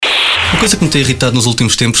Uma coisa que me tem irritado nos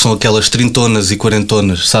últimos tempos são aquelas trintonas e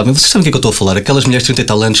quarentonas, sabem? Vocês sabem o que é que eu estou a falar? Aquelas mulheres de 30 e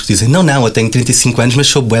tal anos que dizem: não, eu tenho 35 anos, mas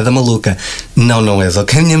sou bué da maluca. Não és,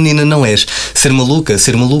 ok, minha menina, não és. Ser maluca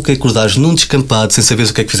é acordares num descampado sem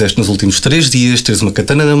saberes o que é que fizeste nos últimos 3 dias, teres uma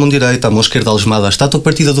katana na mão direita, a mão esquerda algemada à estátua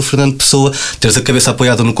partida do Fernando Pessoa, teres a cabeça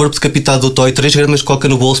apoiada no corpo decapitado do Toy, 3 gramas de coca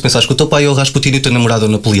no bolso, pensares que o teu pai é o Rasputin e o teu namorado é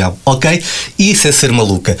o Napoleão, ok? Isso é ser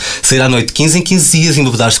maluca. Sair à noite 15 em 15 dias,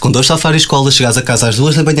 embebedar-se com 2 safari escolas, chegares a casa às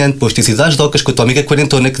 2 da manhã, depois tens ido às docas com a tua amiga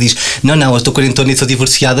quarentona que diz: não, eu estou quarentona e sou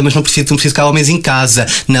divorciada, mas não preciso cá homens em casa.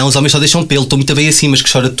 Não, os homens só deixam pelo, estou muito bem assim, mas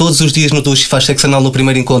que chora todos os dias no duche e faz sexo anal no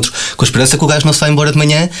primeiro encontro, com a esperança que o gajo não se vai embora de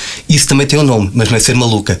manhã. Isso também tem um nome, mas não é ser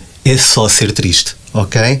maluca, é só ser triste,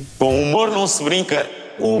 ok? Com humor não se brinca,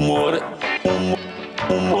 humor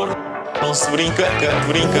não se brinca,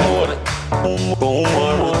 humor, com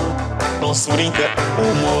humor não se brinca,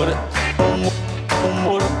 humor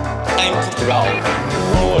em Portugal,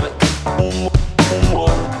 humor,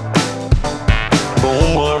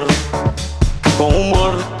 com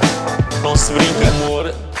humor não se brinca,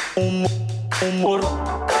 humor,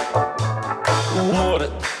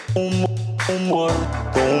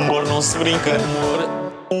 com humor não se brinca,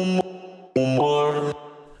 humor.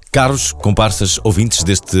 Caros comparsas ouvintes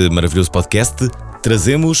deste maravilhoso podcast,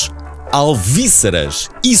 trazemos Alvíceras.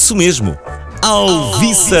 Isso mesmo,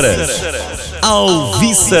 Alvíceras.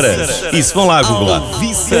 Isso, vão lá googlar.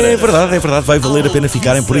 É verdade, vai valer a pena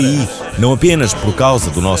ficarem por aí. Não apenas por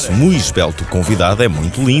causa do nosso muito esbelto convidado, é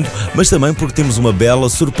muito lindo, mas também porque temos uma bela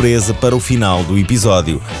surpresa para o final do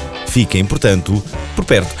episódio. Fiquem, portanto, por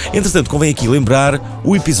perto. Entretanto, convém aqui lembrar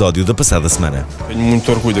o episódio da passada semana. Tenho muito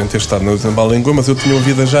orgulho em ter estado na Zambalingua, mas eu tinha uma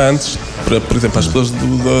vida já antes. Por exemplo, as pessoas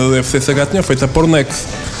da FCSH tinham feito a Pornex.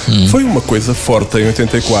 Foi uma coisa forte em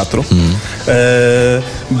 84,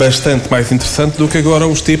 bastante mais interessante do que agora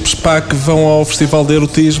os tipos que vão ao Festival de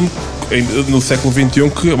Erotismo no século XXI,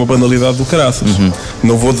 que é uma banalidade do caraças.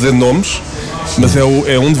 Não vou dizer nomes, mas é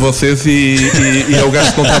um de vocês e é o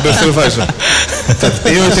gajo que não está a beber cerveja. Portanto,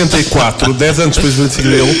 em 84, 10 anos depois do 25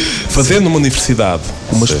 dele, fazendo numa universidade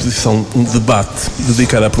uma exposição, um debate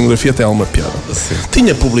dedicado à pornografia, até há uma piada. Sim.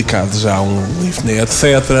 Tinha publicado já um livro, etc.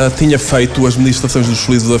 Tinha feito as ministrações dos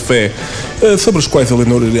Felizes da Fé, sobre as quais a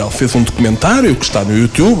Leonor Ariel fez um documentário que está no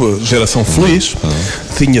YouTube, Geração Feliz.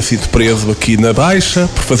 Tinha sido preso aqui na Baixa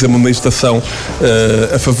por fazer uma manifestação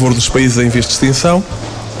a favor dos países em vias de extinção.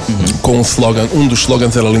 Com um slogan, um dos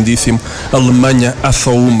slogans era lindíssimo: Alemanha há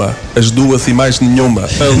só uma, as duas e mais nenhuma.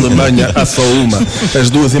 Alemanha há só uma, as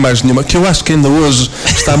duas e mais nenhuma, que eu acho que ainda hoje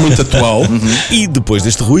está muito atual. E depois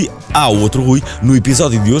deste Rui, há outro Rui. No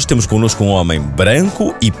episódio de hoje temos connosco um homem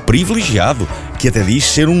branco e privilegiado, que até diz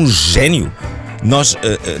ser um gênio. Nós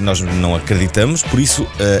não acreditamos, por isso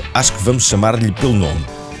acho que vamos chamar-lhe pelo nome: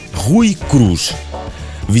 Rui Cruz.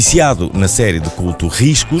 Viciado na série de culto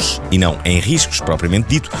Riscos, e não em riscos propriamente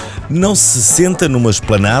dito, não se senta numa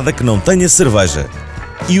esplanada que não tenha cerveja.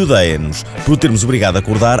 E odeia-nos por o termos obrigado a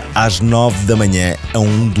acordar às 9 da manhã a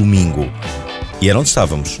um domingo. E era onde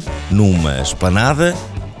estávamos, numa esplanada,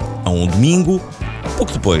 a um domingo,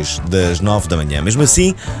 pouco depois das 9 da manhã. Mesmo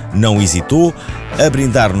assim, não hesitou a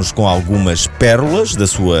brindar-nos com algumas pérolas da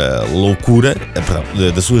sua loucura,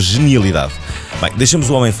 da sua genialidade. Bem, deixamos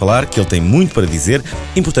o homem falar, que ele tem muito para dizer.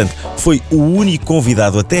 Importante, foi o único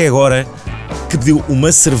convidado até agora que pediu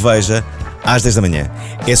uma cerveja às 10 da manhã.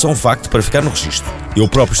 É só um facto para ficar no registro. Eu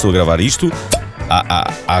próprio estou a gravar isto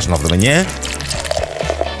às 9 da manhã.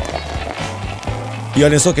 E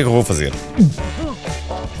olhem só o que é que eu vou fazer.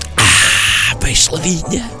 Bem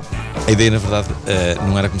geladinha. A ideia, na verdade,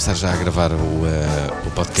 não era começar já a gravar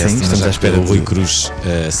o podcast. Sim, estamos à espera o Rui Cruz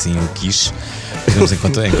assim o quis.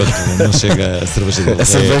 Enquanto não chega a cerveja dele. A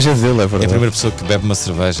cerveja dele, é verdade. É a primeira pessoa que bebe uma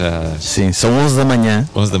cerveja Sim, são 11 da manhã.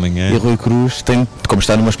 11 da manhã. E Rui Cruz tem, como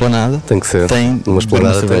está numa esplanada, Tem que ser. Uma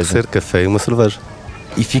esplanada tem que ser café e uma cerveja.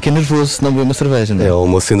 E fica nervoso se não beber uma cerveja, não é? É o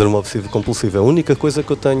meu síndrome obsessivo-compulsivo. A única coisa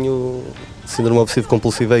que eu tenho síndrome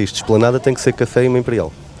obsessivo-compulsivo é isto: esplanada tem que ser café e uma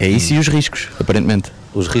imperial. É isso e os riscos, aparentemente.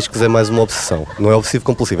 Os riscos é mais uma obsessão. Não é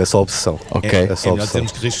obsessivo-compulsivo, é só obsessão. Ok. É só melhor obsessão.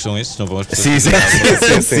 dizermos que riscos são estes, não vão as pessoas.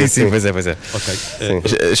 Sim, pois é. Ok.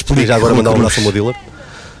 E já agora mandar um abraço ao meu dealer.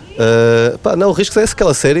 Não, o Riscos é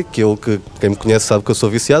aquela série que quem me conhece sabe que eu sou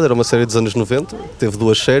viciado. Era uma série dos anos 90, teve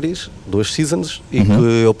 2 séries, 2 seasons, e que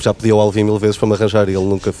eu já pedi ao Alvin 1000 vezes para me arranjar e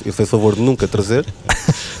ele fez favor de nunca trazer.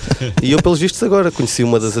 E eu, pelos vistos, agora conheci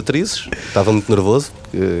uma das atrizes, estava muito nervoso,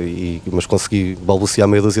 mas consegui balbuciar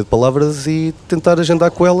meia dúzia de palavras e tentar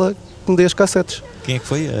agendar com ela que me dê as cassetes. Quem é que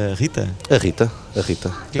foi? A Rita? A Rita. O que é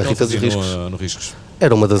que ela Rita dos fazia Riscos. no Riscos?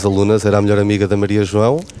 Era uma das alunas, era a melhor amiga da Maria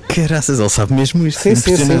João. Caraças, ele sabe mesmo isto. Sim, sim,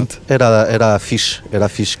 sim. Impressionante. Era a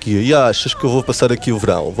fixe que ia. E achas que eu vou passar aqui o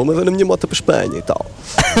verão? Vou mandar a minha moto para a Espanha e tal.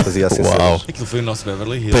 Fazia assim. Uau. Aquilo foi o nosso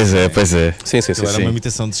Beverly Hills. Pois é, não pois é. Sim, sim, sim. Aquilo era sim. uma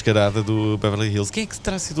imitação descarada do Beverly Hills. Quem é que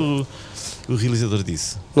terá sido o realizador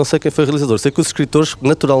disso? Não sei quem foi o realizador. Sei que os escritores,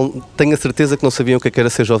 tenho a certeza que não sabiam o que era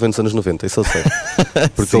ser jovem nos anos 90. Isso eu sei.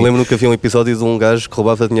 Porque eu lembro que havia um episódio de um gajo que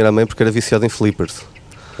roubava dinheiro à mãe porque era viciado em flippers.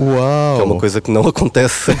 Uau! Que é uma coisa que não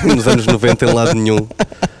acontece nos anos 90 em lado nenhum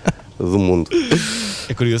do mundo.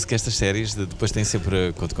 É curioso que estas séries depois têm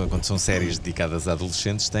sempre, quando são séries dedicadas a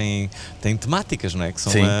adolescentes, têm temáticas, não é? Que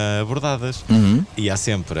são Sim. abordadas. Uhum. E há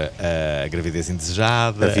sempre a gravidez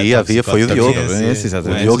indesejada. Havia, foi o Diogo.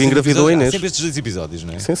 Exatamente. O Diogo engravidou a Inês. Há sempre estes 2 episódios,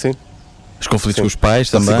 não é? Sim, sim. Os conflitos Sim. com os pais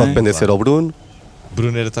A também. psicodependência era o Bruno.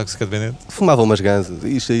 Bruno era toxicodependente. Fumava umas ganzas.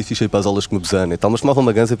 Isto aí fichei para as aulas com o Besana e tal. Mas fumava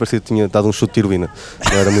uma ganza e parecia que tinha dado um chute de heroína.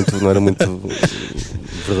 Não era muito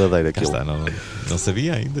verdadeiro Cá aquilo. está, não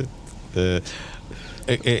sabia ainda.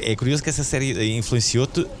 É curioso que essa série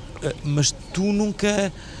influenciou-te, mas tu nunca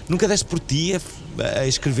deste por ti a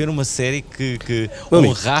escrever uma série que Meu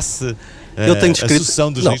amigo, honrasse Eu tenho a descrito,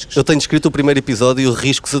 sucessão dos não, riscos. eu tenho descrito o primeiro episódio,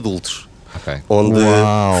 Riscos Adultos. Ok. Onde.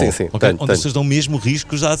 Uau. Sim, Ok, tenho, onde tenho. as pessoas dão mesmo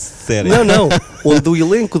riscos à série. Não. Onde o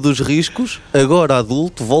elenco dos riscos, agora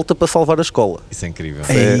adulto, volta para salvar a escola. Isso é incrível.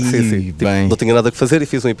 Ei, Sim. Tipo, bem. não tinha nada a fazer e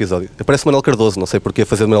fiz um episódio. Parece Manuel Cardoso, não sei porque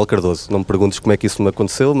fazer Manuel Cardoso. Não me perguntes como é que isso me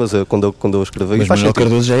aconteceu, mas quando eu escrevi. Mas faz Manuel sentido.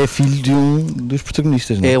 Cardoso já é filho de um dos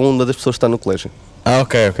protagonistas, não é? É uma das pessoas que está no colégio. Ah,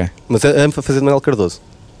 ok. Mas é a fazer de Manuel Cardoso.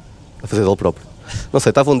 A fazer dele próprio. Não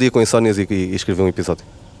sei, estava um dia com insónias e escrevi um episódio.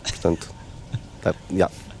 Portanto,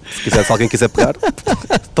 se alguém quiser pegar,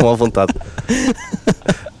 estão à vontade.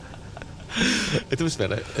 Então,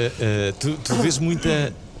 espera, tu vês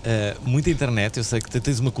muita internet, eu sei que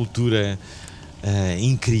tens uma cultura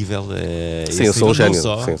incrível. Sim, eu sou um gênio,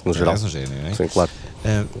 só, sim, no geral. És um gênio, não é? Sim, claro.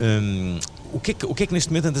 O que é que neste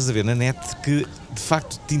momento andas a ver na net que de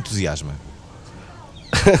facto te entusiasma?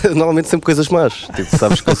 Normalmente sempre coisas más. Tipo,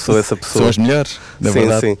 sabes que eu sou essa pessoa. São as melhores, na sim,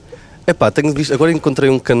 verdade. sim. Epá, tenho visto. Agora encontrei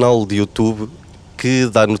um canal de YouTube que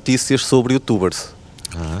dá notícias sobre youtubers.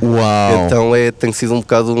 Uau! Então tem sido um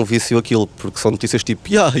bocado um vício aquilo, porque são notícias tipo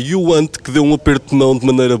you want que dê um aperto de mão de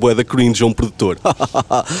maneira bué da cringe a um produtor.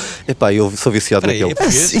 Epá, eu sou viciado Espera aí, naquilo.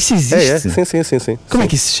 Isso existe? Sim. Como é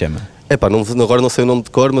que isso se chama? Epá, agora não sei o nome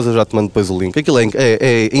de cor, mas eu já te mando depois o link. Aquilo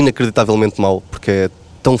é inacreditavelmente mau, porque é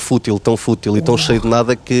tão fútil e tão cheio de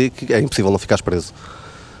nada que é impossível não ficares preso.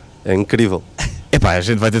 É incrível. Epá, a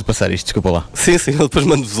gente vai ter de passar isto, desculpa lá. Sim, eu depois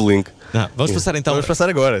mando-vos o link. Não, vamos passar então. Vamos passar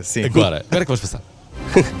agora, sim. Agora é que vamos passar.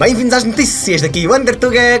 Bem-vindos às notícias, daqui o Ander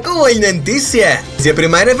Tuga com o olho na notícia. E a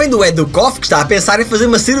primeira vem do Edu Koff, que está a pensar em fazer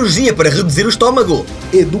uma cirurgia para reduzir o estômago.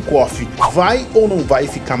 Edu Koff, vai ou não vai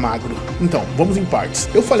ficar magro? Então, vamos em partes.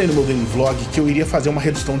 Eu falei no meu daily vlog que eu iria fazer uma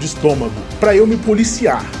redução de estômago pra eu me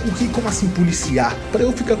policiar. Como assim policiar? Pra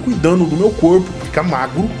eu ficar cuidando do meu corpo, ficar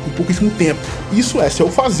magro em pouquíssimo tempo. Isso é, se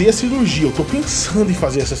eu fazer a cirurgia. Eu tô pensando em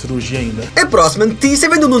fazer essa cirurgia ainda. A próxima notícia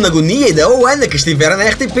vem do Nuno Agonia e da Oana, que estiveram na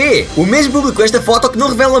RTP. O mesmo publicou esta foto que não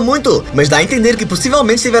revela muito, mas dá a entender que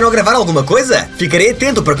possivelmente estiveram a gravar alguma coisa. Ficarei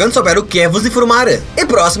atento para quando souber o que é vos informar. A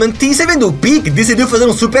próxima notícia vem do Pi, que decidiu fazer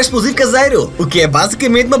um super explosivo caseiro, o que é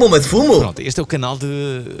basicamente uma bomba de fumo. Pronto, este é o canal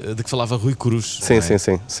de que falava Rui Cruz. Sim, não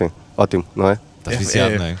é? sim. Ótimo, não é? Estás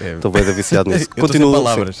viciado, não é? Estou bem viciado nisso. Eu tô sem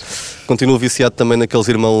palavras. Continuo viciado também naqueles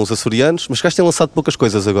irmãos açorianos, mas cá têm lançado poucas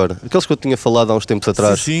coisas agora. Aqueles que eu tinha falado há uns tempos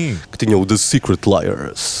atrás, Sim. que tinham o The Secret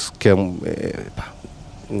Liars, que pá,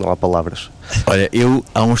 não há palavras. Olha, eu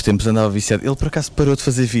há uns tempos andava viciado. Ele por acaso parou de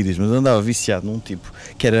fazer vídeos, mas eu andava viciado num tipo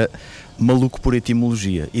que era maluco por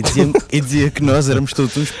etimologia e dizia que nós éramos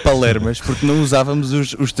todos uns palermas porque não usávamos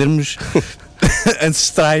os termos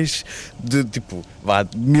ancestrais de tipo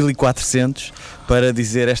 1400 para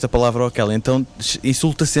dizer esta palavra ou aquela. Então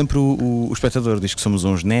insulta sempre o espectador, diz que somos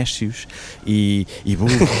uns nécios e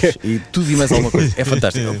burros e tudo e mais alguma coisa. É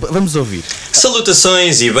fantástico. Vamos ouvir.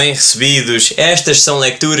 Salutações e bem recebidos. Estas são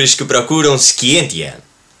leituras que procuram Scientia.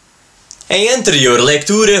 Em anterior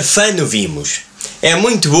leitura, fano vimos. É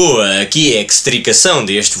muito boa aqui a extricação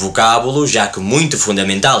deste vocábulo, já que muito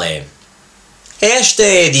fundamental é. Esta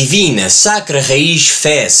é a divina sacra raiz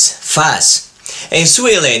faz. Em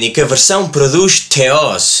sua helénica versão produz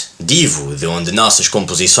theos, divo, de onde nossas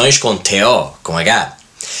composições com theo, com H.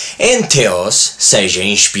 Em theos, seja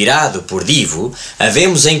inspirado por divo,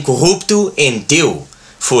 havemos em corrupto enteu,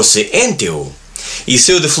 fosse enteu. E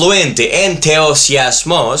seu defluente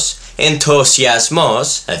entusiasmos,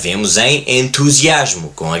 havemos em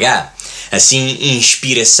entusiasmo, com H. Assim,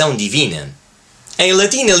 inspiração divina. Em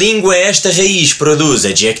latina língua, esta raiz produz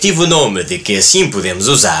adjetivo nome de que assim podemos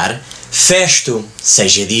usar festo,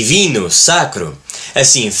 seja divino, sacro.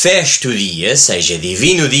 Assim, festo dia, seja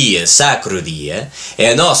divino dia, sacro dia,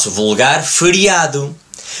 é nosso vulgar feriado.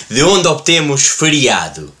 De onde obtemos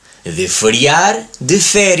feriado? De feriar, de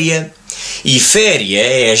féria. E féria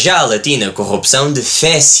é já a latina corrupção de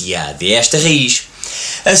fécia, de esta raiz.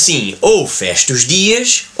 Assim, ou festos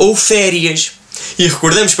dias, ou férias. E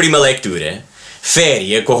recordamos prima leitura.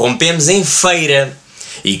 Féria corrompemos em feira.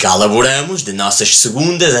 E cá laboramos de nossas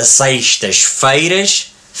segundas a sextas-feiras,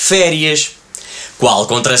 férias. Qual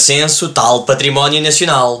contrassenso, tal património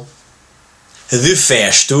nacional. De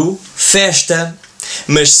festo, festa.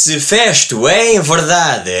 Mas se festo é em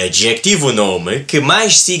verdade adjetivo nome, que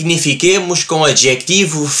mais signifiquemos com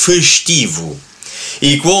adjetivo festivo.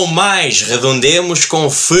 E quão mais redondemos com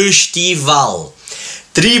festival.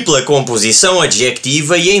 Tripla composição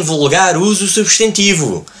adjetiva e em vulgar uso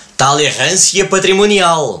substantivo. Tal errância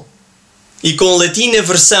patrimonial. E com latina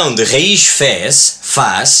versão de raiz fez,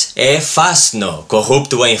 faz, é fasno,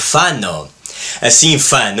 corrupto em fano. Assim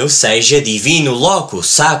fano seja divino loco,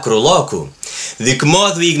 sacro loco. De que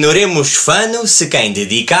modo ignoremos fano se quem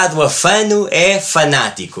dedicado a fano é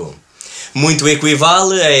fanático? Muito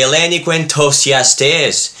equivale a helénico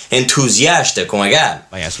entusiasta com H.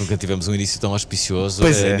 Bem, acho que nunca tivemos um início tão auspicioso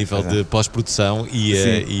Pois a nível de pós-produção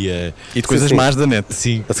e de coisas más da net.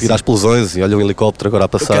 Sim. A seguir às explosões e olha o helicóptero agora a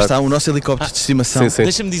Cá passar. está o nosso helicóptero de estimação. Sim.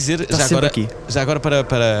 Deixa-me dizer, Está sempre aqui. já agora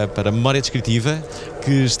para a memória descritiva,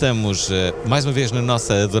 que estamos mais uma vez na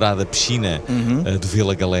nossa adorada piscina do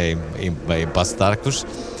Vila Galé em Passo de Arcos.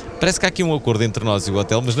 Parece que há aqui um acordo entre nós e o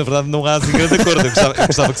hotel, mas na verdade não há assim grande acordo. Eu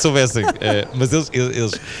gostava que soubessem. Mas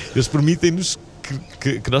eles permitem-nos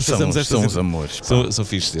que nós façamos estas... São os amores. São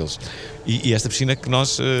fixes deles. E esta piscina que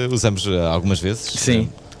nós usamos algumas vezes. Sim.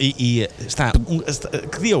 E está...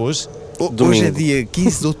 que dia é hoje? Hoje é dia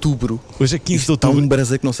 15 de outubro. Hoje é 15 de Está outubro. um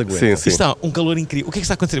brasa que não se aguenta. Sim. Está um calor incrível. O que é que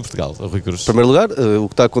está a acontecer em Portugal, Rui Cruz? Em primeiro lugar, o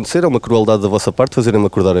que está a acontecer é uma crueldade da vossa parte fazerem-me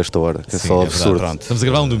acordar a esta hora. É Sim, só é absurdo. verdade. Estamos a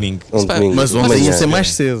gravar um domingo. Domingo. Mas De ontem manhã. ia ser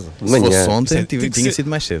mais cedo. De Se manhã. fosse ontem, Sim, tem que tinha ser- sido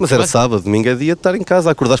mais cedo. Mas era sábado, domingo é dia de estar em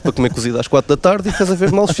casa, acordares para comer cozido às 4 da tarde e estás a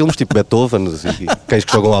ver maus filmes, tipo Beethoven e cães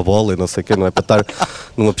que jogam à bola e não sei o quê, não é para estar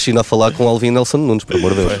numa piscina a falar com Alvin e Nelson Nunes, por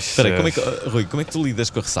amor de Deus. Espera aí, Rui, como é que tu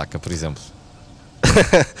lidas com a ressaca, por exemplo?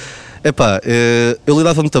 Epá, eu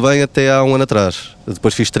lidava muito bem até há um ano atrás.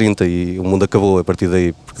 Depois fiz 30 e o mundo acabou a partir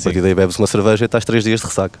daí. Porque a partir daí bebes uma cerveja e estás 3 dias de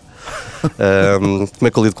ressaca. Como é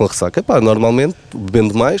que eu lido com a ressaca? Epá, normalmente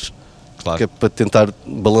bebendo mais, Claro. que é para tentar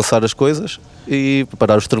balançar as coisas e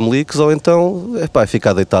preparar os termeliques, ou então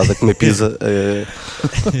ficar deitado a comer pizza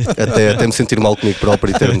até me sentir mal comigo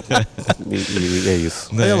próprio e é isso.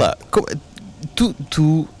 Olha lá,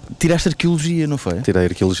 tu tiraste arqueologia, não foi? Tirei a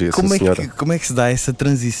arqueologia, Como sim, é, senhora. como é que se dá essa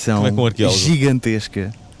transição Como é que um arqueólogo-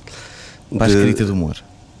 gigantesca para a De- escrita do humor?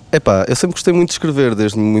 Epá, eu sempre gostei muito de escrever,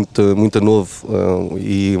 desde muito novo,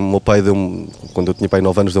 e o meu pai quando eu tinha pai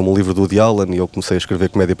 9 anos, deu-me um livro do Woody Allen e eu comecei a escrever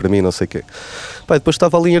comédia para mim, não sei o quê. Pá, depois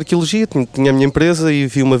estava ali em arqueologia, tinha a minha empresa e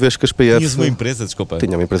vi uma vez que as PF... Tinhas uma empresa, desculpa.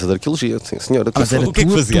 Tinha uma empresa de arqueologia, sim senhora. Mas era O que é que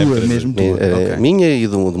tua, fazia a tua empresa? mesmo tua. Era Ok. minha e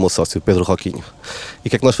do meu sócio, Pedro Roquinho. E o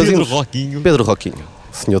que é que nós Pedro fazíamos? Roquinho. Pedro Roquinho,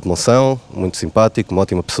 senhor de Monção, muito simpático, uma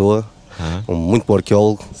ótima pessoa, um muito bom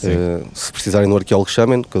arqueólogo. Se precisarem de um arqueólogo,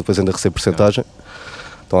 chamem, que eu depois ainda recebo porcentagem.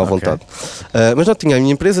 Estão à vontade. Mas não tinha a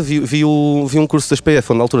minha empresa, vi um curso das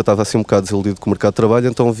PF, onde na altura estava assim um bocado desiludido com o mercado de trabalho,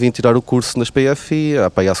 então vim tirar o curso nas PF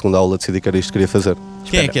e à segunda aula decidi que era isto que queria fazer.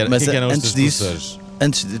 Quem é que era? Mas Quem é que eram os antes teus disso,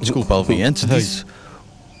 professores? desculpa, Alvin, antes disso,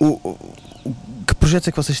 que projetos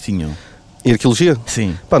é que vocês tinham? Em arqueologia?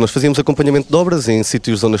 Sim. Pá, nós fazíamos acompanhamento de obras, em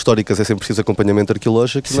sítios de zonas históricas é sempre preciso acompanhamento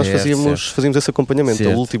arqueológico e nós Certo, fazíamos esse acompanhamento.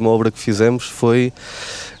 Certo. A última obra que fizemos foi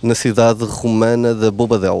na cidade romana da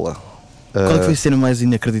Bobadella. Qual é que foi a cena mais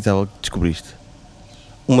inacreditável que descobriste?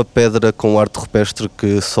 Uma pedra com arte rupestre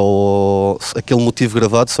que aquele motivo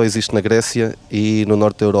gravado só existe na Grécia e no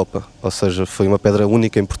norte da Europa. Ou seja, foi uma pedra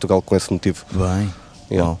única em Portugal com esse motivo. Bem.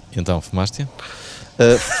 Yeah. Uau. Então, fumaste?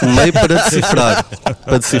 Fumei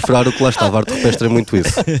para decifrar o que lá estava. A arte rupestre é muito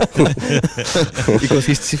isso. E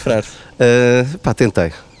conseguiste decifrar?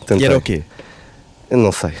 Tentei. E era o quê? Eu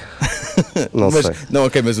não sei. Não sei. Não,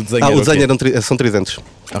 ok, mas o desenho O era desenho são tridentes.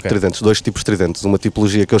 Ok. Tridentes, 2 tipos de tridentes. Uma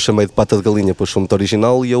tipologia que eu chamei de pata de galinha, pois foi muito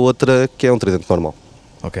original, e a outra que é um tridente normal.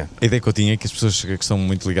 Ok. A ideia que eu tinha é que as pessoas que estão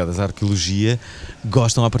muito ligadas à arqueologia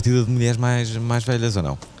gostam à partida de mulheres mais velhas ou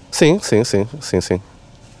não? Sim.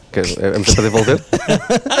 Vamos para devolver?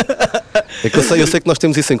 É que eu sei que nós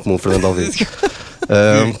temos isso em comum, Fernando Alvim.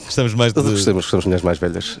 Gostamos mais de... Gostamos de mulheres mais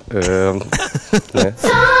velhas. Né?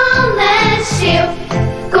 Sol nasceu,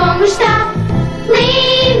 como está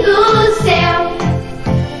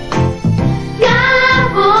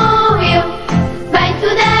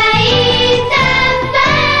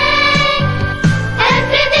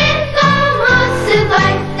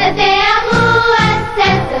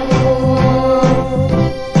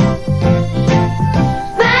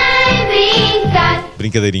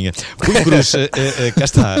brincadeirinha. Rui Cruz, cá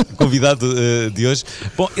está, convidado de hoje.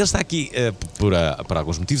 Bom, ele está aqui por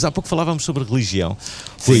alguns motivos. Há pouco falávamos sobre religião.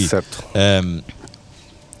 Rui, certo.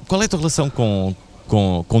 Qual é a tua relação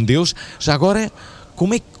com Deus? Já agora,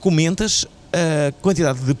 como é que comentas a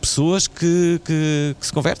quantidade de pessoas que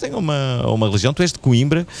se convertem a uma religião? Tu és de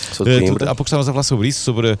Coimbra. Sou de Coimbra. Há pouco estávamos a falar sobre isso,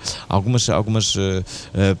 sobre algumas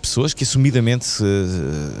pessoas que assumidamente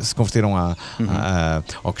se converteram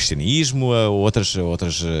ao cristianismo, a outras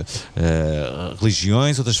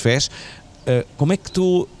religiões, outras fés. Como é que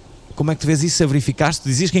tu vês isso a verificar-se? Tu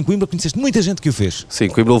dizias que em Coimbra conheceste muita gente que o fez. Sim, em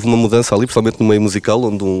Coimbra houve uma mudança ali, principalmente no meio musical,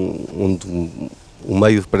 onde o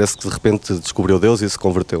meio parece que de repente descobriu Deus e se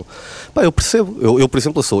converteu. Pá, eu percebo. Eu, por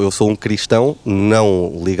exemplo, eu sou um cristão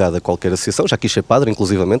não ligado a qualquer associação. Já quis ser padre,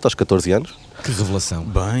 inclusivamente, aos 14 anos. Que revelação.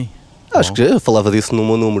 Bem. Acho que eu falava disso no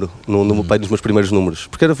meu número, no meu pai, nos meus primeiros números.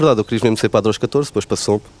 Porque era verdade, eu queria mesmo ser padre aos 14, depois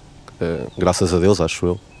passou, graças a Deus, acho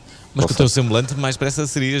eu. Mas com o teu semblante mais depressa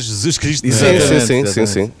seria Jesus Cristo.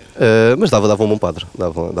 Sim. Mas dava um bom padre,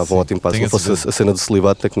 dava um ótimo padre. Se não fosse a cena do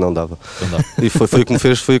celibato, é que não dava. E foi o que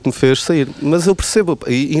me fez sair. Mas eu percebo,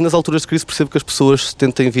 e nas alturas de crise percebo que as pessoas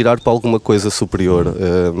tentem virar para alguma coisa superior,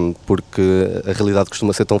 porque a realidade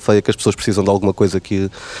costuma ser tão feia que as pessoas precisam de alguma coisa que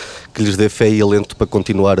lhes dê fé e alento para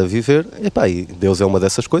continuar a viver. E Deus é uma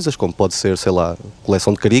dessas coisas, como pode ser, sei lá,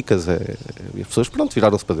 coleção de caricas. E as pessoas, pronto,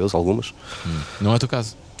 viraram-se para Deus, algumas. Não é o teu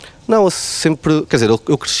caso? Não, eu sempre, quer dizer,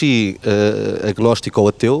 eu cresci agnóstico ou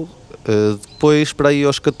ateu, depois para aí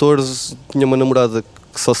aos 14 tinha uma namorada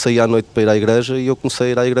que só saía à noite para ir à igreja e eu comecei a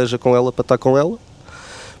ir à igreja com ela para estar com ela.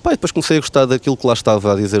 E depois comecei a gostar daquilo que lá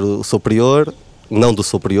estava a dizer o superior, não do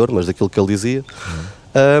superior, mas daquilo que ele dizia,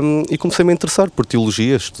 e comecei-me a interessar por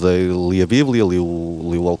teologia, li a Bíblia, li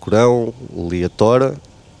o Alcorão, li a Tora,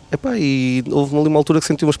 e houve ali uma altura que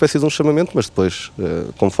senti uma espécie de um chamamento, mas depois,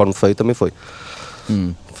 conforme foi, também foi.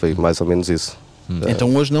 Foi mais ou menos isso.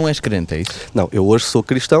 Então hoje não és crente, é isso? Não, eu hoje sou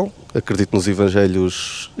cristão, acredito nos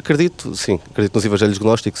evangelhos, acredito nos evangelhos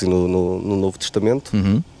gnósticos e no Novo Testamento,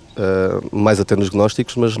 mais até nos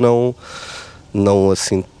gnósticos, mas não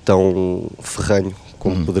assim tão ferrenho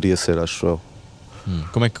como poderia ser, acho eu.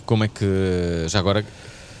 Como é que já agora,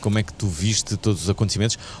 como é que tu viste todos os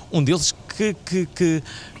acontecimentos? Um deles que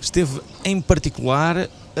esteve em particular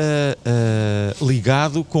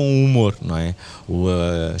ligado com o humor, não é? O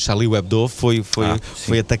Charlie Hebdo foi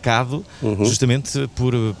atacado justamente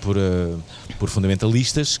por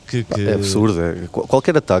fundamentalistas que... É absurdo.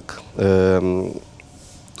 Qualquer ataque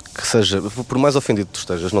que seja, por mais ofendido que tu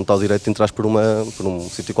estejas, não está o direito de entrar por um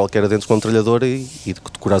sítio qualquer adentro com uma metralhadora e de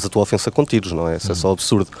decorares a tua ofensa com tiros, não é? Isso é só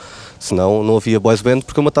absurdo. Senão não havia boys band,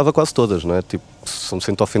 porque eu matava quase todas, não é? Tipo, se me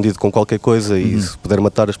sinto ofendido com qualquer coisa e se puder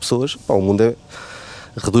matar as pessoas, o mundo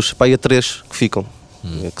reduz-se para aí a 3 que ficam,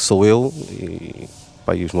 que sou eu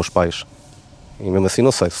e os meus pais. E mesmo assim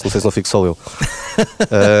não sei se não fico só eu.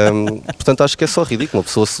 Portanto, acho que é só ridículo. Uma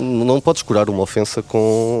pessoa não pode curar uma ofensa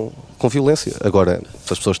com violência. Agora,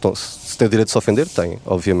 se as pessoas se têm o direito de se ofender, têm,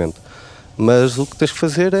 obviamente. Mas o que tens que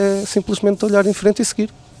fazer é simplesmente olhar em frente e seguir.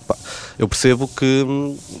 Eu percebo que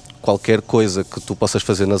qualquer coisa que tu possas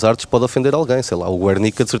fazer nas artes pode ofender alguém. Sei lá, o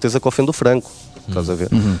Guernica de certeza que ofende o Franco. Estás a ver?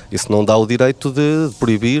 Isso não dá o direito de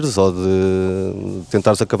proibires ou de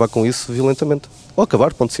tentares acabar com isso violentamente. Ou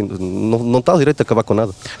acabar, ponto sim. Não está o direito de acabar com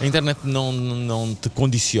nada. A internet não te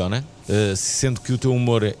condiciona, sendo que o teu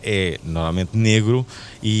humor é normalmente negro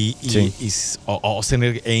e ao ser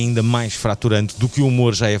negro é ainda mais fraturante do que o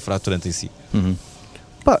humor já é fraturante em si.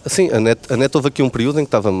 Sim, a net houve aqui um período em que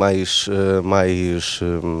estava mais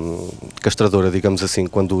castradora, digamos assim,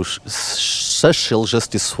 quando os Social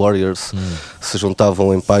Justice Warriors se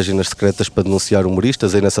juntavam em páginas secretas para denunciar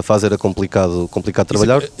humoristas. Aí nessa fase era complicado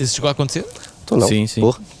trabalhar. Isso chegou a acontecer? Então não. Sim.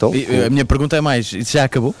 Porra, então, a minha pergunta é mais, isso já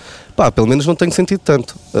acabou? Pelo menos não tenho sentido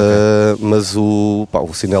tanto. Mas o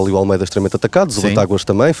Sinel e o Almeida extremamente atacados, o Batáguas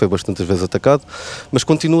também foi bastantes vezes atacado, mas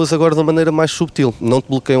continuas agora de uma maneira mais subtil. Não te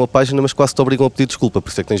bloqueiam a página, mas quase te obrigam a pedir desculpa. Por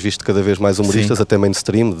isso é que tens visto cada vez mais humoristas, até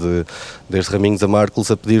mainstream, desde Raminhos a Marcos,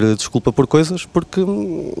 a pedir desculpa por coisas, porque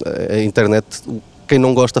a internet, quem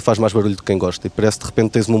não gosta faz mais barulho do que quem gosta, e parece que de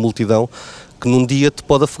repente tens uma multidão que num dia te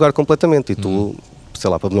pode afogar completamente, e tu, sei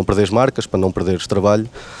lá, para não perderes marcas, para não perderes trabalho,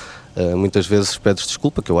 muitas vezes pedes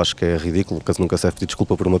desculpa, que eu acho que é ridículo, porque nunca se deve pedir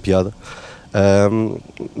desculpa por uma piada.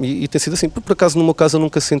 E tem sido assim. Por acaso, no meu caso, eu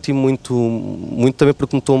nunca senti muito também,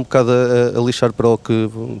 porque me estou um bocado a lixar para as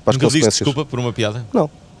consequências. Nunca diste desculpa por uma piada? Não.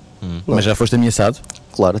 Mas já foste ameaçado?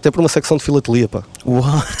 Claro, até por uma secção de filatelia, pá. Uau!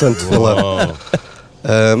 Portanto, lá.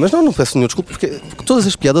 Mas não peço nenhum desculpa, porque todas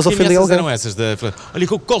as piadas ofendem alguém. Eram essas olha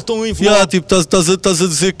que eu colo tão envelope. Tipo, estás a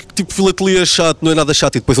dizer que tipo, filatelia é chato, não é nada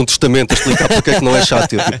chato, e depois um testamento a explicar porque é que não é chato.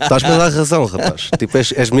 Tipo, estás-me a dar razão, rapaz. Tipo,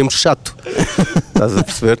 és mesmo chato. Estás a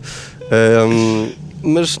perceber?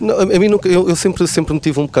 Mas não, a mim nunca, eu sempre me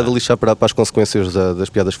tive um bocado a lixar para as consequências das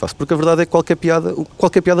piadas que faço, porque a verdade é que qualquer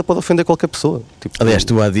piada pode ofender qualquer pessoa. Tipo, aliás,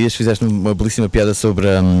 tu há dias fizeste uma belíssima piada sobre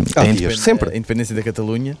a independência da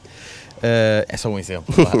Catalunha. É só um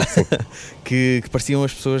exemplo, claro. que pareciam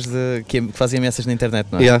as pessoas que fazem ameaças na internet,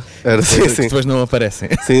 não é? Que depois não aparecem.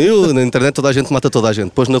 Sim, na internet toda a gente mata toda a gente,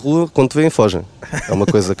 depois na rua, quando te veem, fogem. É uma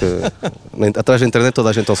coisa que atrás da internet toda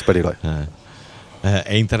a gente é um super-herói.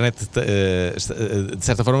 A internet, de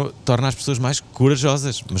certa forma, torna as pessoas mais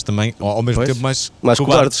corajosas, mas também, ao mesmo tempo, mais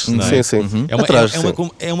cobardes. Não é? Sim.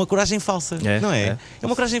 É uma coragem falsa, não é? É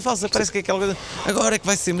uma coragem falsa, parece que é aquela coisa. Agora é que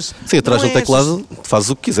vai ser, mas. Sim, atrás do teclado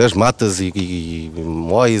fazes o que quiseres, matas e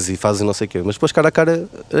moes e fazes não sei o quê, mas depois cara a cara,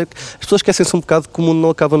 as pessoas esquecem-se um bocado que o mundo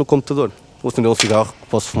não acaba no computador. Vou acender um cigarro que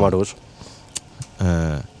posso fumar hoje.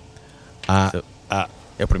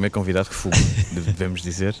 É o primeiro convidado que fumo, devemos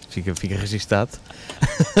dizer, fica registado.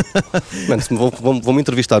 Mano, se vão-me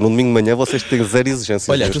entrevistar num domingo de manhã, vocês têm zero exigências.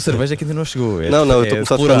 Olha, a tua cerveja que ainda não chegou. Não, eu estou a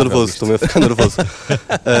começar a ficar nervoso. Estou a ficar nervoso.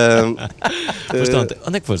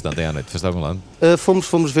 Onde é que foste ontem à noite? Foste a algum lado?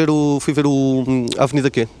 Fui ver a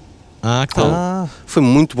Avenida Q. Que tal? Foi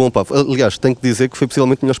muito bom, pá. Aliás, tenho que dizer que foi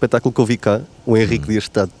possivelmente o melhor espetáculo que eu vi cá. O Henrique Dias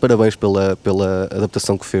está de parabéns pela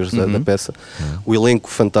adaptação que fez da peça. O elenco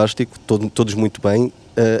fantástico, todos muito bem.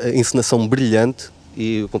 A encenação brilhante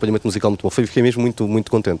e o acompanhamento musical muito bom. Fiquei mesmo muito,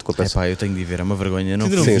 muito contente com a peça. Eu tenho de ir ver, é uma vergonha.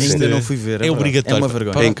 Ainda não fui ver. É obrigatório. É uma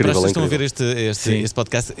vergonha. É incrível. Para as pessoas estão a ver este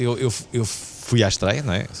podcast, eu fui à estreia,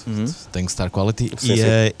 não é? Tenho Star Quality.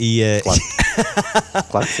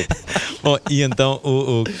 Claro que sim. Bom, e então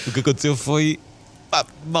o que aconteceu foi,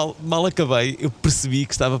 mal acabei, eu percebi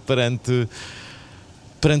que estava perante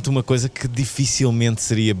uma coisa que dificilmente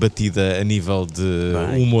seria batida a nível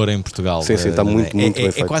de humor em Portugal. Sim, está muito bem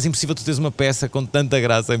feito. É quase impossível tu teres uma peça com tanta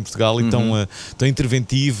graça em Portugal e tão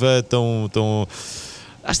interventiva, tão...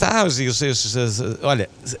 está, olha,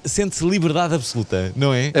 sente-se liberdade absoluta,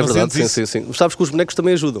 não é? É verdade, sim. Sabes que os bonecos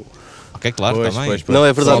também ajudam. Ok, claro, também. Não,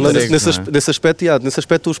 é verdade, mas nesse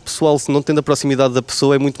aspecto os pessoal, se não tendo a proximidade da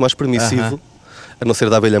pessoa, é muito mais permissivo. A não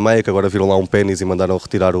ser da Abelha Maia, que agora viram lá um pênis e mandaram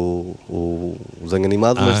retirar o desenho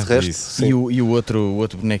animado, mas de resto. Sim. E o outro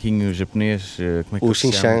bonequinho japonês, como é que o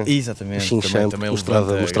Shin-chan. Exatamente. O Shin-chan também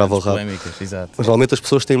mostrava o rabo. Exato. Mas realmente as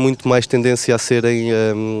pessoas têm muito mais tendência a serem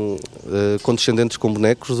condescendentes com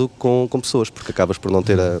bonecos do que com pessoas, porque acabas por não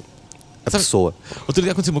ter a pessoa. Outro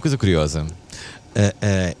dia aconteceu uma coisa curiosa.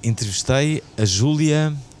 Entrevistei a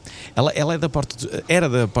Júlia. Ela é era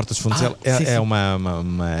da Porta dos Fundos. É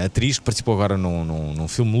uma atriz que participou agora num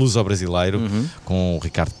filme luso-brasileiro com o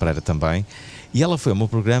Ricardo Pereira também. E ela foi ao meu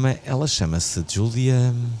programa. Ela chama-se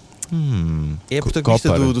Júlia. É a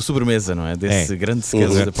protagonista do Sobremesa, não é? Desse grande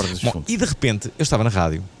sketch da Porta dos Fundos. E de repente eu estava na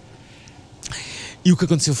rádio e o que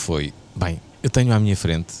aconteceu foi: bem, eu tenho à minha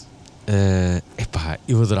frente.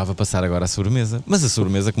 Eu adorava passar agora a sobremesa, mas a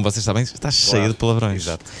sobremesa, como vocês sabem, está cheia de palavrões.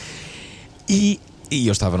 Exato. E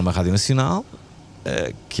eu estava numa rádio nacional,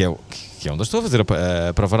 que é onde eu estou a fazer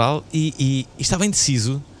a prova oral, e estava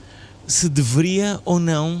indeciso se deveria ou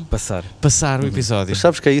não passar o episódio. Mas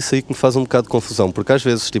sabes que é isso aí que me faz um bocado de confusão, porque às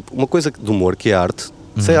vezes, tipo, uma coisa de humor que é arte,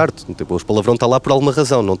 isso é arte. Tipo, o palavrão está lá por alguma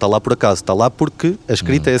razão, não está lá por acaso, está lá porque a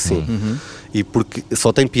escrita é assim. E porque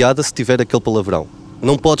só tem piada se tiver aquele palavrão.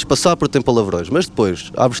 Não podes passar por tem palavrões, mas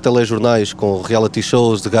depois abres telejornais com reality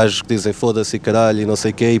shows de gajos que dizem foda-se e caralho e não sei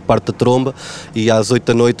o quê e parte a tromba e às 8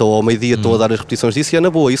 da noite ou ao meio-dia estão a dar as repetições disso e é na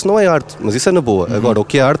boa. Isso não é arte, mas isso é na boa. Agora, o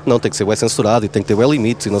que é arte não tem que ser bem censurado e tem que ter bem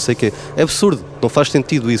limites e não sei o quê. É absurdo, não faz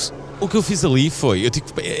sentido isso. O que eu fiz ali foi,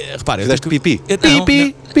 repara... Fizeste pipi?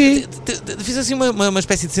 Fiz assim uma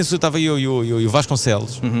espécie de censura, estava eu e o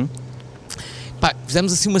Vasconcelos.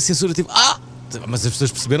 Fizemos assim uma censura tipo... Mas as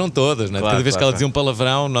pessoas perceberam todas, não é? Cada vez que ela dizia um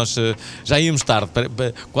palavrão, nós já íamos tarde,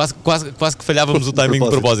 quase que falhávamos o timing de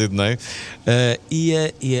propósito, não é? E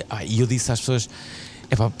eu disse às pessoas: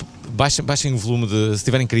 baixem o volume, se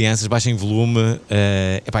tiverem crianças, baixem o volume.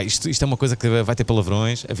 Isto é uma coisa que vai ter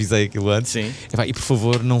palavrões, avisei aquilo antes. Sim. E por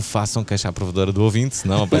favor, não façam queixa à provedora do ouvinte,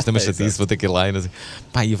 senão isto é uma chatice, vou ter que ir lá.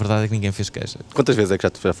 E a verdade é que ninguém fez queixa. Quantas vezes é que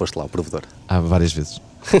já foste lá, o provedor? Várias vezes.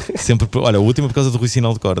 Sempre, olha, o último é por causa do Rui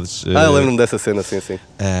Sinal de Cordes. Eu lembro-me dessa cena, sim.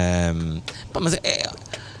 Mas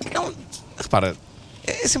repara,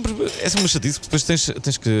 é sempre uma chatice, porque depois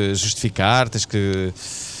tens que justificar, tens que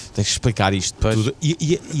explicar isto tudo.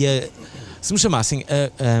 Se me chamassem,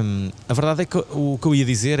 a verdade é que o que eu ia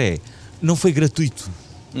dizer é: não foi gratuito.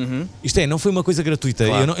 Isto é, não foi uma coisa gratuita.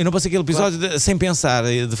 Claro. Eu não passei aquele episódio sem pensar,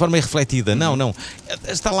 de forma irrefletida. Não.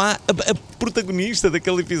 Está lá a protagonista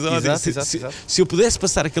daquele episódio. Exato. Se eu pudesse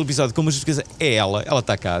passar aquele episódio com uma justificação, é ela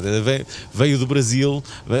está cá, veio do Brasil,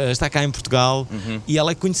 está cá em Portugal e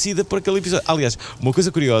ela é conhecida por aquele episódio. Aliás, uma coisa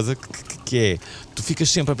curiosa que é, tu ficas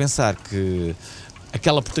sempre a pensar que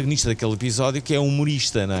aquela protagonista daquele episódio que é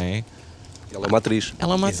humorista, não é? Ela é uma atriz.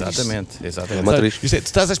 Exatamente. É uma atriz. Tu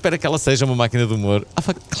estás à espera que ela seja uma máquina de humor?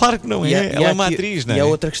 Claro que não é. Ela é uma atriz, não é? E há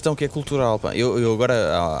outra questão que é cultural. Pá. Eu agora,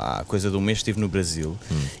 há coisa de um mês, estive no Brasil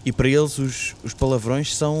e para eles os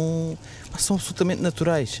palavrões são absolutamente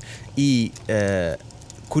naturais. E,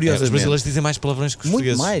 curiosamente... Os brasileiros dizem mais palavrões que os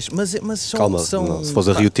muito portugueses. mais, mas são... Calma, se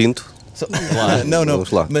fosse a Rio Tinto... Claro, não.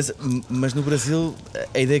 Vamos lá. Mas no Brasil,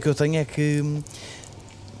 a ideia que eu tenho é que...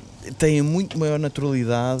 têm muito maior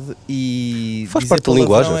naturalidade e faz parte da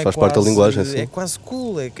linguagem, sim. É quase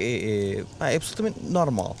cool, é absolutamente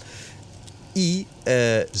normal. E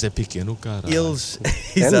Zé Pequeno, cara. eles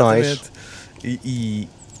exatamente. E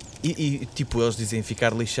tipo, eles dizem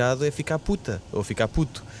ficar lixado é ficar puta ou ficar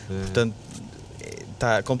puto. Portanto,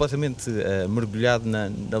 está completamente mergulhado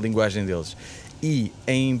na linguagem deles. E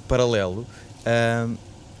em paralelo,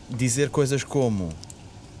 dizer coisas como: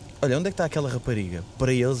 olha, onde é que está aquela rapariga?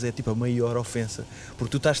 Para eles é tipo a maior ofensa. Porque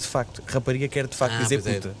tu estás de facto, rapariga quer de facto dizer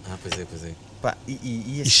puta. Pois é. Pá,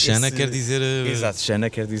 e Xana quer dizer... Exato,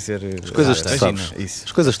 Xana quer dizer... As coisas que tu sabes. Isso.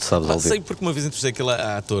 As coisas que tu sabes, Alvin. Sei porque uma vez entrevistei aquele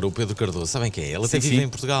ator, o Pedro Cardoso. Sabem quem é? Ele até vive em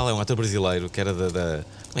Portugal, é um ator brasileiro que era da...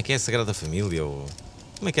 Como é que é? Sagrada Família? Ou...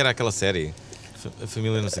 Como é que era aquela série? A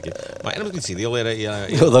família não sei o quê. Mas era muito conhecido. Ele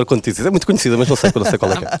Eu adoro quando dizes. É muito conhecido, mas não sei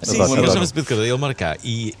qual é que é. Sim, ele chama-se Pedro Cardoso. Ele marca.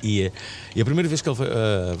 E a primeira vez que ele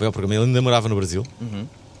veio ao programa, ele ainda morava no Brasil.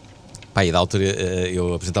 Pá, e da altura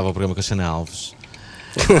eu apresentava o programa com a Xana Alves.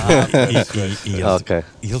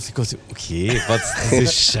 E ele ficou assim: o quê? Pode-se dizer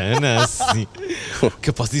Xana assim? Que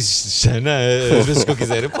eu posso dizer Xana às vezes que eu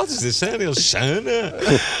quiser. Eu posso dizer Xana? Ele Xana?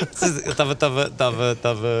 Eu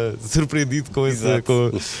estava surpreendido com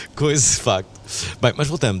esse facto. Bem, mas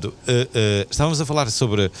voltando, estávamos a falar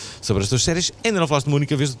sobre as tuas séries. Ainda não falaste uma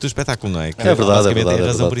única vez do teu espetáculo, não é? Que é verdade, basicamente é a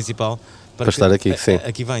razão principal para estar aqui, sim.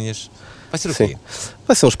 Aqui venhas. Vai ser o quê? Sim.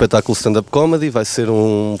 Vai ser um espetáculo stand-up comedy, vai ser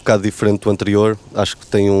um bocado diferente do anterior. Acho que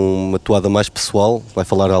tem uma toada mais pessoal, vai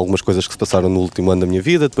falar algumas coisas que se passaram no último ano da minha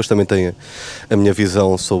vida. Depois também tem a minha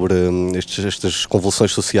visão sobre estas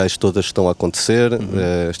convulsões sociais todas que estão a acontecer,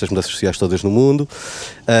 estas mudanças sociais todas no mundo.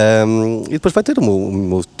 E depois vai ter o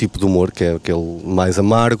meu tipo de humor, que é aquele mais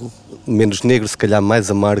amargo, menos negro, se calhar mais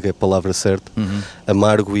amargo é a palavra certa,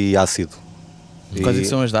 amargo e ácido. Quais é que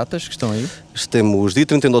são as datas que estão aí? Temos dia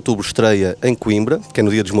 31 de outubro estreia em Coimbra, que é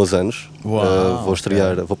no dia dos meus anos. Vou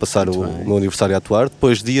estrear, vou passar o meu aniversário a atuar.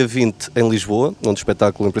 Depois dia 20 em Lisboa, onde o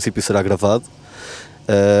espetáculo em princípio será gravado.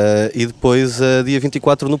 E depois dia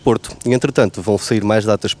 24 no Porto. E entretanto vão sair mais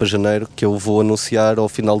datas para janeiro, que eu vou anunciar ao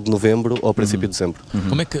final de novembro ou ao princípio de dezembro.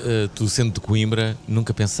 Como é que tu, sendo de Coimbra,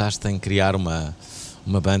 nunca pensaste em criar uma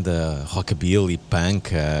banda rockabilly,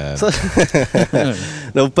 punk?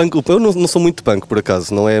 Não, eu não sou muito punk, por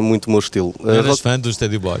acaso, não é muito o meu estilo. Eras fã dos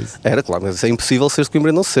Teddy Boys? Era, claro, mas é impossível seres de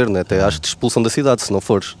Coimbra e não ser, né? Até acho que te expulsam da cidade se não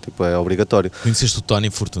fores, tipo, é obrigatório. Conheceste o Tony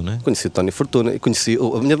Fortuna? Conheci o Tony Fortuna e conheci.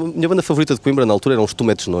 A minha banda favorita de Coimbra na altura era os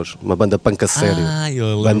Tometes Nós, uma banda punk a sério.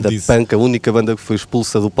 Eu banda disso. Punk, a única banda que foi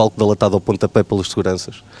expulsa do palco da Latada ao pontapé pelas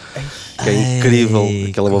seguranças. Que é incrível,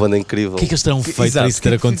 aquela é uma banda incrível. O que é que eles terão feito para isso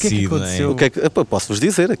ter acontecido? Posso-vos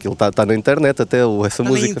dizer, aquilo está na internet, até essa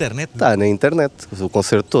música. Na internet? Está na internet, o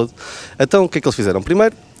concerto todo. Então, o que é que eles fizeram?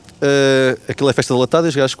 Primeiro, aquilo é festa da latada e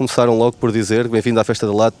os gajos começaram logo por dizer: bem-vindo à festa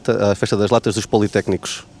das latas dos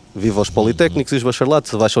Politécnicos. Viva os Politécnicos e os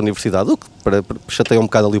bacharelatos, abaixo a universidade, o que chateia um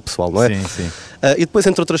bocado ali o pessoal, não é? Sim. E depois,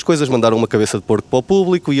 entre outras coisas, mandaram uma cabeça de porco para o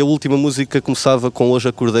público e a última música começava com: hoje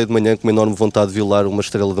acordei de manhã com uma enorme vontade de violar uma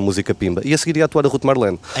estrela da música Pimba. E a seguir ia atuar a Ruth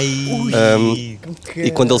Marlene.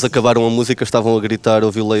 E quando eles acabaram a música estavam a gritar: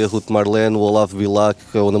 eu violei a Ruth Marlene, o Olavo Bilac,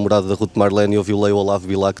 que é o namorado da Ruth Marlene, e eu violei o Olavo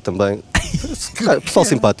Bilac também. Pessoal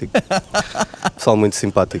simpático. Pessoal muito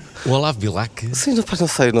simpático. O Olavo Bilac? Sim,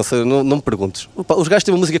 não sei, não me perguntes. Os gajos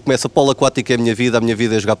têm uma música que começa: polo aquático é a minha vida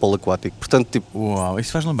é jogar polo aquático. Portanto, tipo... Uau,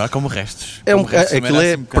 isso faz lembrar como restos. Aquilo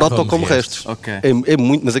é proto como restos. Okay. É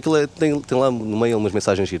muito, mas aquilo tem lá no meio umas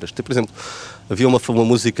mensagens giras. Tipo, por exemplo, havia uma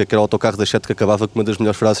música que era o Autocarro das 7 que acabava com uma das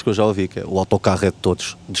melhores frases que eu já ouvi, que é: o autocarro é de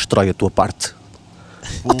todos, destrói a tua parte.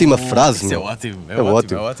 Ótima frase, isso meu. É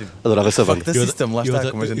ótimo. Adorava essa banda.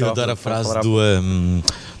 Eu adoro a frase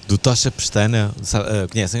do Tocha Pestana.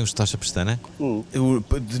 Conhecem os Tocha Pestana?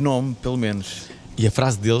 De nome, pelo menos. E a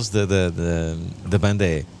frase deles da banda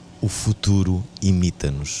é: o futuro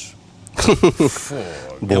imita-nos.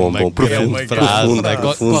 Bom, profundo. Frase, né?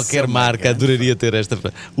 profundo. Qualquer marca adoraria ter esta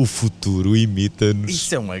frase. O futuro imita-nos.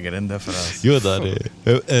 Isso é uma grande frase. Eu adoro.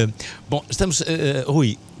 Bom, estamos.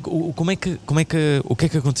 Rui, o que é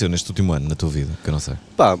que aconteceu neste último ano na tua vida? Que eu não sei.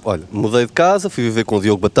 Pá, olha, mudei de casa, fui viver com o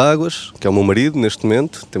Diogo Batáguas, que é o meu marido neste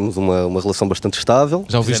momento. Temos uma relação bastante estável.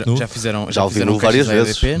 Já ouviste nu? Já ouvi nu várias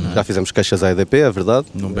vezes. EDP, Já fizemos queixas à EDP, é verdade.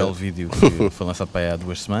 Num belo vídeo que foi lançado para aí há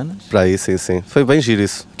 2 semanas. Para aí, sim. Foi bem giro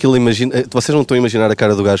isso. Aquilo vocês não estão a imaginar a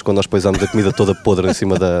cara do gajo quando nós peisámos a comida toda podre em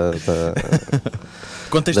cima da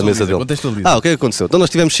mesa dele. Contextualiza. O que é que aconteceu? Então nós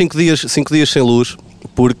tivemos 5 dias sem luz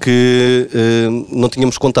porque não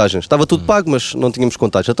tínhamos contagens. Estava tudo pago, mas não tínhamos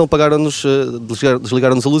contagens. Então pagaram-nos,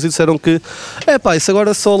 desligaram-nos a luz e disseram que isso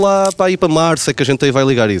agora só lá para ir para março é que a gente aí vai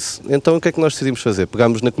ligar isso. Então o que é que nós decidimos fazer?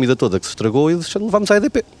 Pegámos na comida toda que se estragou e levámos à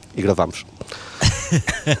EDP e gravámos.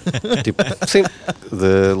 Sim,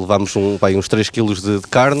 levámos uns 3 kg de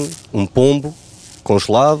carne, um pombo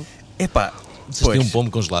congelado. Vocês tinham um pombo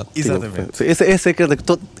congelado? Exatamente. Essa é a cara que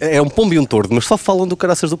é um pombo e um tordo, mas só falam do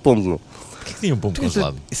caraças do pombo, não? Porquê que tinha um pombo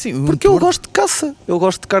congelado? Sim, Porque eu gosto de caça. Eu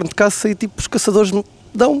gosto de carne de caça e os caçadores me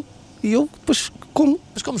dão. E eu depois como.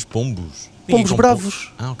 Mas comes pombos? Pombos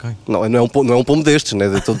bravos. Ok. Não é um pombo destes, né?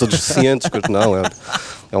 Estão todos deficientes. Não,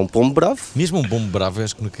 é um pombo bravo. Mesmo um pombo bravo, eu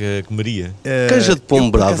acho que comeria. Canja de pombo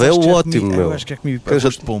bravo é ótimo, meu. Eu acho que é comigo canja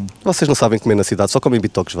de pombo. Vocês não sabem comer na cidade, só comem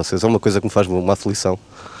bitoques vocês. É uma coisa que me faz uma aflição.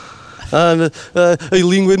 A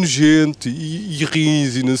língua é nojento e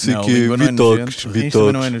rins e não sei o quê, bitoques.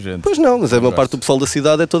 Não é nojento. Pois não, mas a maior parte do pessoal da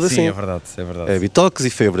cidade é toda assim. Sim, é verdade. É bitoques e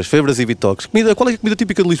febras e bitoques. Qual é a comida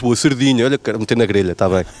típica de Lisboa? Sardinha, olha, quero meter na grelha, está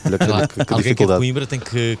bem. Olha que Alguém que é de dificuldade. Coimbra tem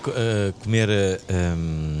que comer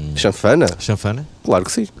Chanfana? chanfana? Claro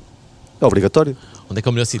que sim. É obrigatório. Onde é que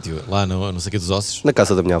é o melhor sítio? Lá no não sei o que dos ossos? Na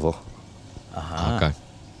casa da minha avó. Ok.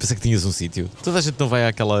 Pensei que tinhas um sítio. Toda a gente não vai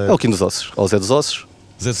àquela... É o Quinto dos Ossos, ao Zé dos Ossos.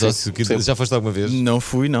 Zé dos Ossos, já foste alguma vez? Não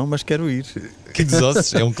fui, mas quero ir. Quinto dos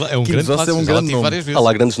Ossos é um grande Ossos é um grande nome. várias vezes. Há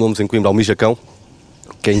lá grandes nomes em Coimbra. Há o Mijacão,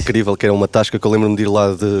 que é incrível, que era uma tasca que eu lembro-me de ir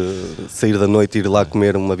lá, de sair da noite, ir lá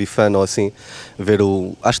comer uma bifana ou assim, ver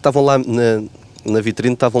o... Acho que estavam lá na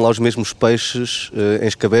vitrine, estavam lá os mesmos peixes em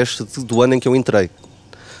escabeche do ano em que eu entrei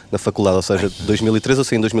na faculdade, ou seja, 2003 ou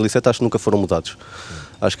assim, em 2007, acho que nunca foram mudados.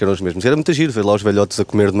 Acho que eram os mesmos. E era muito giro ver lá os velhotes a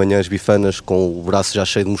comer de manhã as bifanas com o braço já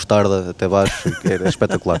cheio de mostarda até baixo, era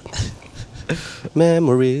espetacular.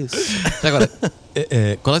 Memories. Agora,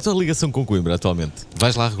 qual é a tua ligação com Coimbra atualmente?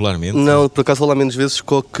 Vais lá regularmente? Não, por acaso vou lá menos vezes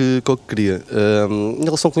que o que queria. Em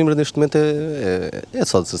relação com Coimbra neste momento é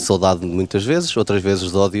só de saudade muitas vezes, outras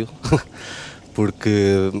vezes de ódio,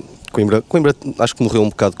 porque Coimbra acho que morreu um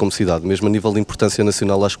bocado como cidade, mesmo a nível de importância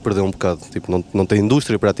nacional acho que perdeu um bocado. Tipo, não tem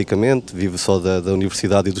indústria praticamente, vive só da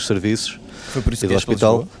universidade e dos serviços. Foi por isso e que do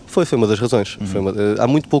hospital. Foi uma das razões. Há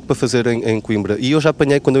muito pouco para fazer em Coimbra. E eu já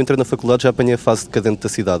apanhei, quando eu entrei na faculdade, já apanhei a fase decadente da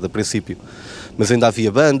cidade, a princípio. Mas ainda havia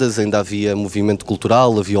bandas, ainda havia movimento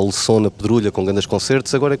cultural, havia o Leção na Pedrulha com grandes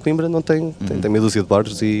concertos. Agora Coimbra não tem meia dúzia de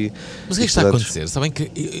bares e... Mas o que é que está a acontecer? Sabem que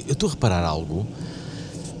eu estou a reparar algo,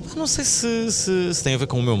 não sei se tem a ver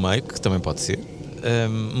com o meu meio, que também pode ser,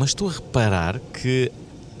 mas estou a reparar que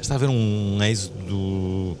está a haver um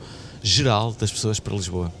êxodo geral das pessoas para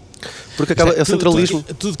Lisboa. Porque acaba, é o centralismo.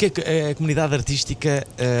 Tudo que é a comunidade artística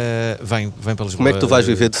vem para Lisboa. Como é que tu vais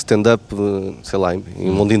viver de stand-up, sei lá,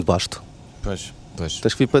 em Mondinho de Basto? Pois.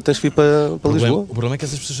 Tens que vir para Lisboa. O problema é que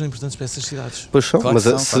essas pessoas são importantes para essas cidades. Pois são, claro,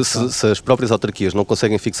 mas se as próprias autarquias não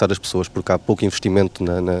conseguem fixar as pessoas porque há pouco investimento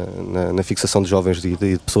na fixação de jovens e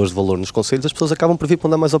de pessoas de valor nos concelhos, as pessoas acabam por vir para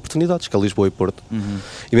onde há mais oportunidades, que é Lisboa e Porto.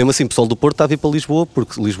 E mesmo assim o pessoal do Porto está a vir para Lisboa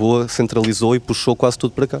porque Lisboa centralizou e puxou quase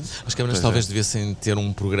tudo para cá. As câmaras talvez devessem ter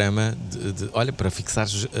um programa para fixar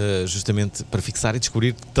justamente, para fixar e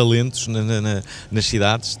descobrir talentos nas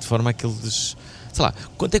cidades, de forma a que eles... Sei lá,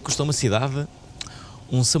 quanto é que custa uma cidade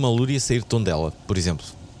um Samalúria sair de Tondela, por exemplo?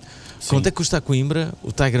 Sim. Quanto é que custa a Coimbra,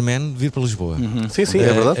 o Tigerman, vir para Lisboa? Sim,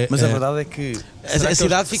 é verdade. Mas a verdade é que... A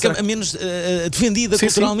cidade fica menos defendida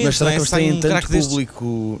culturalmente. Mas será que eles têm tanto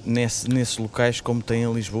público nesses locais como têm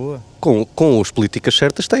em Lisboa? Com as políticas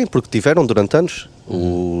certas têm, porque tiveram durante anos.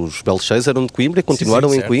 Os Belos Cheios eram de Coimbra e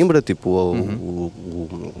continuaram em Coimbra, tipo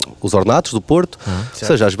os Ornatos do Porto. Ou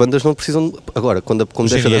seja, as bandas não precisam... Agora, quando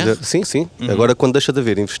deixa de haver... Sim. Agora, quando deixa de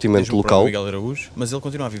haver investimento local... Miguel Araújo, mas ele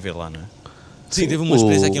continua a viver lá, não é? Sim, teve uma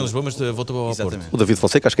experiência aqui em Lisboa, mas voltou ao Porto. O David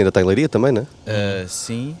Fonseca, acho que ainda está em Leiria também, não é?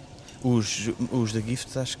 Sim. Os da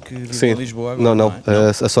Gift, acho que vivem em Lisboa agora. Não.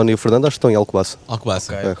 A Sónia e o Fernando acho que estão em Alcobaça.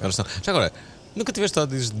 Alcobaça. Já agora, nunca tiveste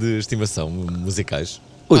histórias de estimação musicais?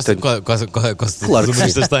 Quase todos os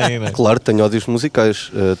humoristas têm, não é? Claro, tenho ódios musicais.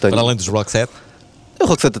 Para além dos Roxette? O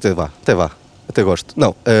Roxette até vá. Até gosto.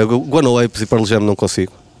 Não, Guano Apes e Pearl Jam não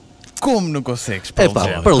consigo. Como não consegues? É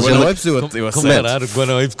pá, Pearl Jam. Eu Comparar o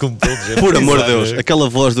Guano Ape com o Pearl Jam. Por amor de Deus, aquela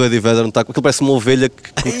voz do Eddie Vedder não está. Aquilo parece uma ovelha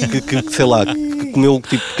que sei lá, que comeu,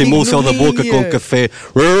 tipo, queimou o céu da boca com o café.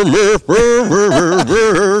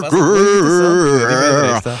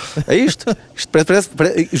 É isto. Isto parece,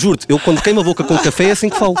 juro-te, eu quando queimo a boca com o café é assim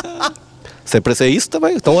que falo. Se é isso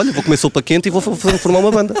também. Então olha, vou comer sopa quente e vou formar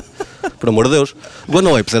uma banda. Por amor de Deus.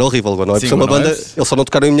 Guano Apes era horrível. Guano Apes é uma banda. Eles só não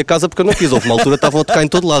tocaram em minha casa porque eu não quis. Houve uma altura estavam a tocar em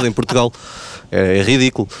todo lado, em Portugal. É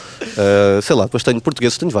ridículo. Sei lá, depois tenho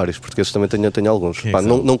portugueses, tenho vários. Portugueses também tenho alguns. Pá,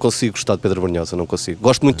 não consigo gostar de Pedro Brunhosa, não consigo.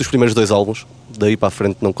 Gosto muito dos primeiros 2 álbuns, daí para a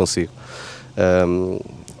frente não consigo.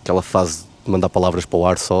 Aquela fase de mandar palavras para o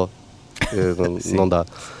ar só, não dá.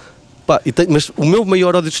 Pá, mas o meu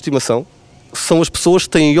maior ódio de estimação são as pessoas que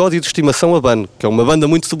têm ódio de estimação a Ban, que é uma banda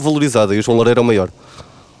muito subvalorizada, e o João Loureiro é o maior.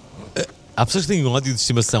 Há pessoas que têm ódio de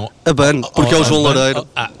estimação a Ban, porque é o João Loureiro.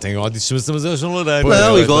 Tem ódio de estimação, mas é o João Loureiro.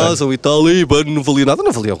 Não, e gozam e tal, e Ban não valia nada.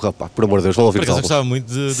 Não valia, pá, por amor de Deus, vão ouvir os álbuns. Eu gostava muito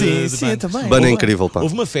de Ban. Também. Ban é incrível, pá.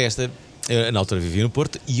 Houve uma festa, na altura vivia no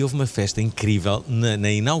Porto, e houve uma festa incrível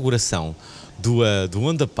na inauguração do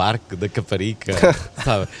Onda Park, da Caparica,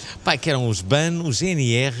 sabe? Pá, que eram os Ban, o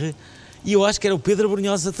GNR... E eu acho que era o Pedro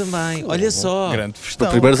Brunhosa também. Olha só. Grande festão.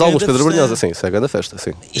 Os primeiros álbuns Pedro Brunhosa, sim, isso é a grande festa,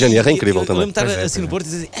 sim. GNR é incrível também. Eu lembro de estar assim no Porto e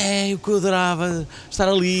dizer, o que eu adorava estar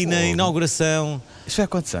ali na inauguração. Isto foi há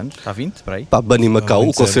quantos anos? Há 20, para aí? Pá, Bunny Macau,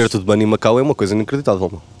 o concerto de Bunny Macau é uma coisa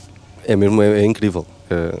inacreditável. É mesmo, é incrível.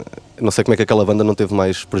 Não sei como é que aquela banda não teve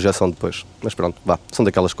mais projeção depois. Mas pronto, vá, são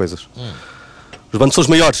daquelas coisas. Os bandos são os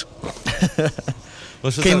maiores.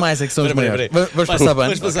 Quem mais é que são os maiores? Vamos passar a Ban.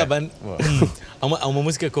 Vamos passar a Ban. Há uma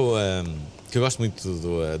música que eu gosto muito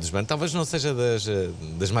dos Ban, talvez não seja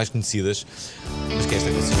das mais conhecidas, mas que é esta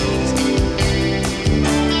que vocês vão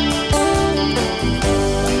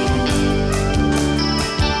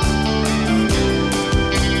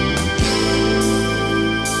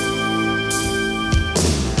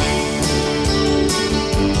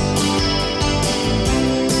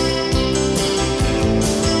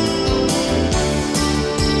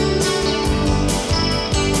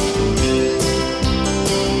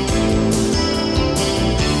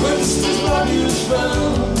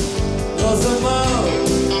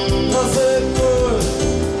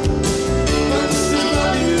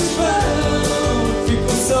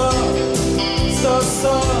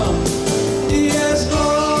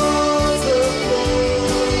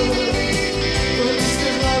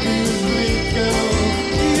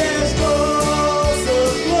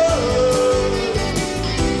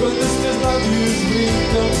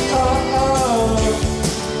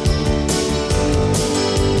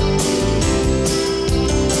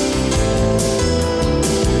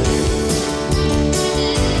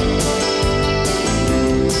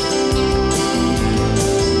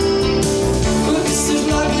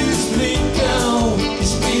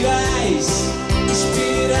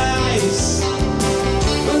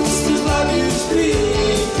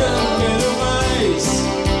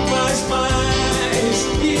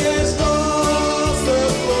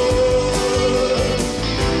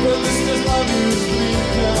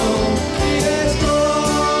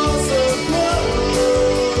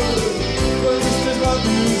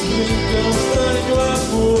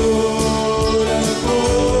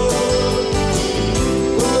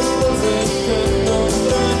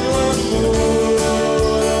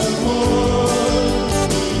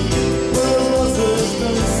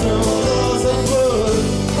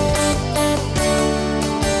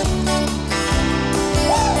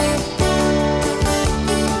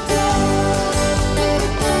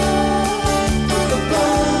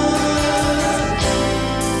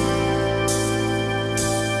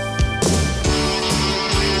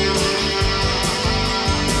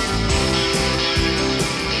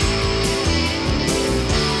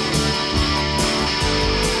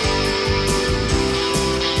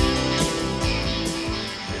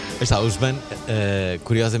Os Ban,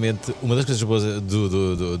 curiosamente, uma das coisas boas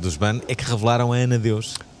dos Ban é que revelaram a Ana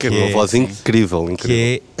Deus. Que é uma voz incrível.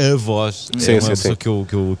 Que é a voz. Sim, é uma pessoa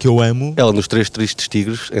que eu amo. Ela nos 3 Tristes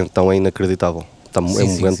Tigres, então é inacreditável. É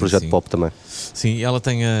um grande projeto pop também. Sim, ela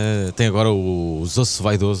tem agora o Zosso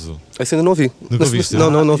Vaidoso. Esse ainda não vi. Nunca viste?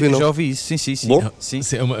 Não vi. Já ouvi isso, sim. Bom? Sim.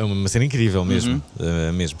 É uma cena incrível mesmo.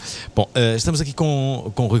 Mesmo. Bom, estamos aqui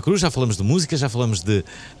com o Rui Cruz, já falamos de música, já falamos de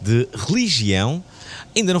religião.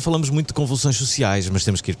 Ainda não falamos muito de convulsões sociais, mas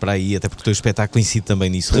temos que ir para aí, até porque o teu espetáculo incide também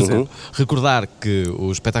nisso. Recordar que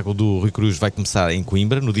o espetáculo do Rui Cruz vai começar em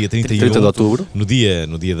Coimbra, no dia 31 30 de outubro. No dia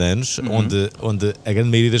de anos, onde a grande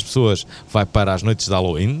maioria das pessoas vai para as noites de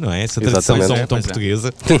Halloween, não é? Essa tradição tão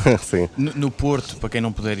portuguesa. Sim. No Porto, para quem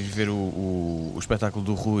não puder ir ver o espetáculo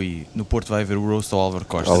do Rui, no Porto vai haver o Roast ao Álvaro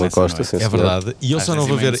Costa. Álvaro Costa, sim, é verdade. E eu só não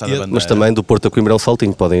vou ver. Mas também do Porto a Coimbra é um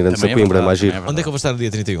saltinho, podem ir antes a Coimbra, é mais giro. Onde é que eu vou estar no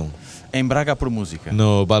dia 31? Em Braga por música.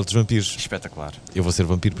 No Baile dos Vampiros. Espetacular. Eu vou ser o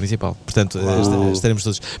vampiro principal. Portanto, estaremos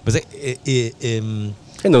todos. Mas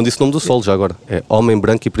Ainda não disse o nome do solo já agora. É Homem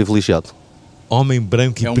Branco e Privilegiado. Homem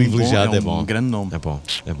Branco e Privilegiado é bom. É um grande nome.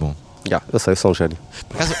 É bom. Eu sei, sou um gênio.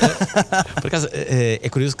 Por acaso é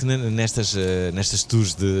curioso que nestas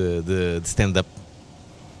tours de stand-up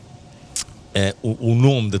o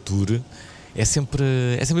nome da tour é sempre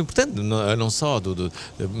importante, não só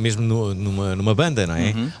mesmo numa banda, não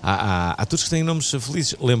é? Há tours que têm nomes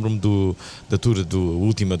felizes. Lembro-me da tour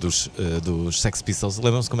última dos Sex Pistols.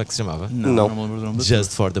 Lembram-se como é que se chamava? Não me lembro do nome da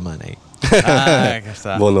Just for the Money. Cá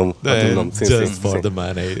está. Bom nome, ótimo nome. Sim, Just sim, for sim. the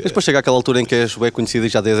Money. Mas depois chega aquela altura em que és bem conhecido e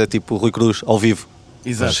já é tipo Rui Cruz, ao vivo.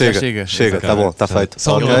 Exato, chega, está bom, está feito.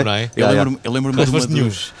 Só o nome, não é? Eu lembro-me de uma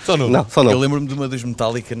dos... Só nome. Não, só não. Eu lembro-me de uma dos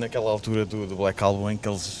Metallica naquela altura do Black Album em que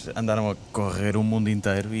eles andaram a correr o mundo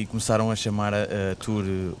inteiro e começaram a chamar a tour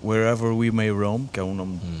Wherever We May Roam, que é o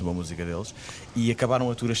nome de uma música deles, e acabaram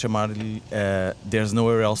a tour a chamar-lhe There's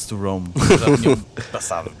Nowhere Else to Roam. Já tinham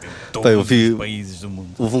passado todos os países do mundo.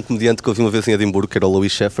 Houve um comediante que eu vi uma vez em Edimburgo, que era o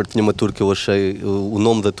Louis Shepard, tinha uma tour que eu achei, o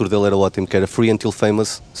nome da tour dele era ótimo, que era Free Until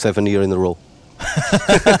Famous, 7 Years in a Row.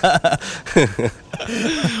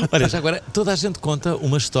 Olha, já agora toda a gente conta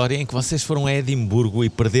uma história em que vocês foram a Edimburgo e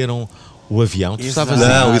perderam o avião. Tu estavas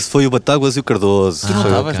Não, isso foi o Batáguas e o Cardoso. Tu não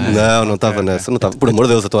estavas nessa? Não estava nessa. Não estava. Por amor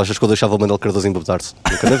de Deus, tu achas que eu deixava o Manuel Cardoso embebedar-se?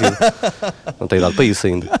 Nunca na vida. Não tenho idade para isso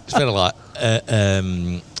ainda. Espera lá.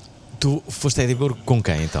 Tu foste a Edimburgo com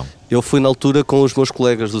quem então? Eu fui na altura com os meus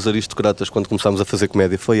colegas dos Aristocratas quando começámos a fazer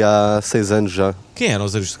comédia. Foi há 6 anos já. Quem eram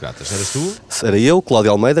os Aristocratas? Eras tu? Era eu, Cláudio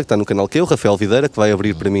Almeida, que está no canal que eu, Rafael Videira, que vai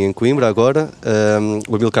abrir para mim em Coimbra agora,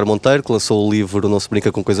 o Amilcar Monteiro, que lançou o livro Não se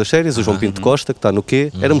Brinca com Coisas Sérias, o João Pinto Costa, que está no quê?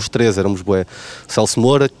 Éramos 3, éramos bué. Celso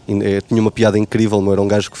Moura, tinha uma piada incrível, não era um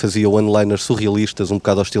gajo que fazia one-liners surrealistas, um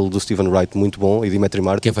bocado ao estilo do Stephen Wright, muito bom, e Dimitri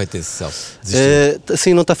Martin. Quem vai ter esse Celso?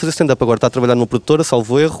 Sim, não está a fazer stand-up agora, está a trabalhar numa produtora,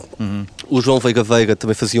 salvo erro. O João Veiga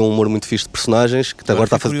também fazia um humor muito fixe de personagens. Que agora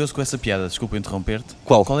está curioso com essa piada, desculpa interromper-te.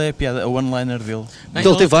 Qual é a piada, a one-liner dele?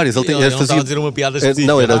 Ele tem vários, ele não estava a dizer uma piada específica.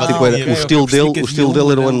 Não, era tipo, o estilo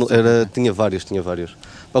dele era tinha várias.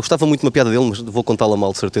 Eu gostava muito de uma piada dele, mas vou contá-la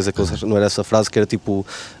mal, de certeza que não era essa frase, que era tipo,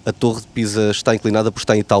 a Torre de Pisa está inclinada porque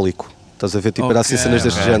está em itálico. Estás a ver, tipo, era assim cenas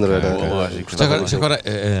deste género. Lógico. Já agora,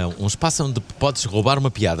 um espaço onde podes roubar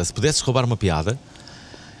uma piada. Se pudesses roubar uma piada,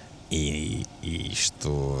 e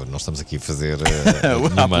isto, não estamos aqui a fazer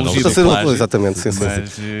nenhuma análise. Exatamente, sim.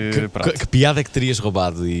 Que piada é que terias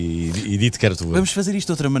roubado e dito que era tua? Vamos fazer isto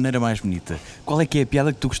de outra maneira mais bonita. Qual é que é a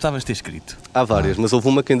piada que tu gostavas de ter escrito? Há várias, mas houve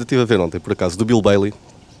uma que ainda estive a ver ontem, por acaso, do Bill Bailey,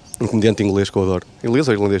 um comediante inglês que eu adoro. Inglês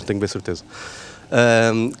ou irlandês, tenho bem certeza.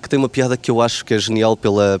 Que tem uma piada que eu acho que é genial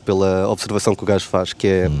pela observação que o gajo faz,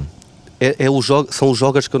 que são os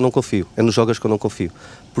joggers que eu não confio. É nos joggers que eu não confio.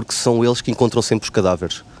 Porque são eles que encontram sempre os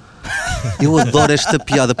cadáveres. Eu adoro esta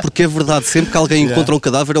piada, porque é verdade, sempre que alguém encontra um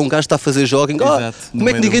cadáver é um gajo que está a fazer jogging. Como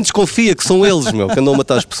é que ninguém desconfia que são eles, que andam a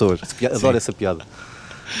matar as pessoas? Adoro essa piada.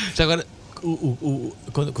 Já agora,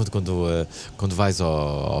 quando vais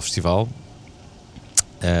ao festival,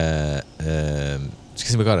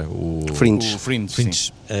 esqueci-me agora, o Fringe.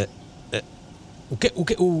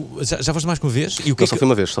 Já foste mais que uma vez?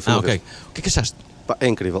 Só foi uma vez. O que é que achaste? É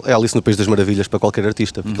incrível, é Alice no País das Maravilhas para qualquer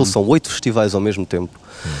artista, porque eles são 8 festivais ao mesmo tempo.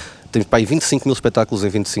 Tens 25 mil espetáculos em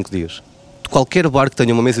 25 dias. Qualquer bar que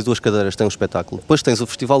tenha uma mesa e 2 cadeiras tem um espetáculo. Depois tens o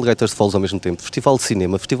Festival de Gaitas de Foles ao mesmo tempo, Festival de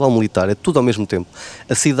Cinema, Festival Militar, é tudo ao mesmo tempo.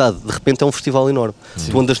 A cidade, de repente, é um festival enorme.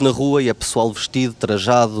 Tu andas na rua e é pessoal vestido,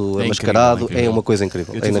 trajado, mascarado, é uma coisa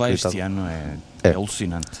incrível. Eu estive lá este ano, é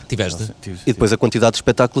alucinante. Tiveste? E depois a quantidade de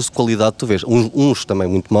espetáculos de qualidade tu vês. Uns também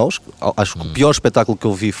muito maus. Acho que o pior espetáculo que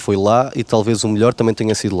eu vi foi lá e talvez o melhor também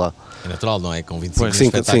tenha sido lá. É natural, não é? Com 25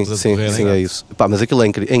 espetáculos sim, é isso. Mas aquilo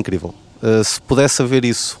é incrível. Se pudesse haver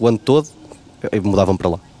isso o ano todo, mudavam para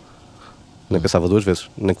lá. Nem pensava 2 vezes.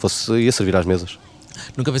 Nem que ia servir às mesas.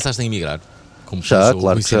 Nunca pensaste em emigrar? Como já,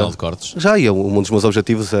 claro o sinal de cortes? Já, e um dos meus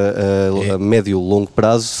objetivos a médio e longo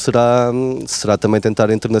prazo será também tentar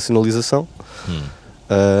a internacionalização.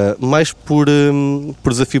 Mais por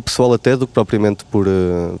desafio pessoal até do que propriamente por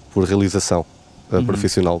realização.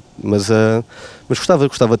 profissional. Mas gostava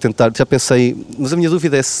de tentar, já pensei, mas a minha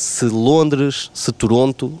dúvida é se Londres, se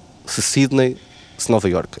Toronto, se Sydney, se Nova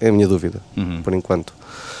Iorque. É a minha dúvida, por enquanto.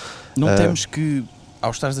 Não temos que,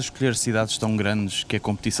 ao estares a escolher cidades tão grandes, que a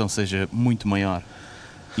competição seja muito maior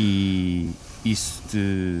e isso te...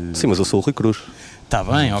 Sim, mas eu sou o Rui Cruz. Está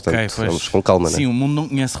bem, ok. Portanto, Pois, vamos com calma, sim, né? o mundo não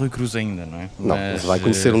conhece Rui Cruz ainda, não é? Não, mas vai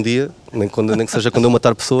acontecer um dia, nem que seja quando eu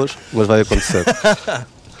matar pessoas, mas vai acontecer.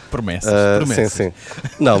 Promessas. Sim.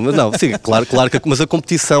 Não, sim, claro que, mas a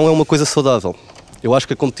competição é uma coisa saudável. Eu acho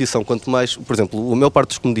que a competição, quanto mais, por exemplo, a maior parte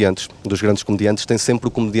dos comediantes, dos grandes comediantes, tem sempre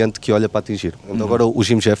o comediante que olha para atingir. Então, agora o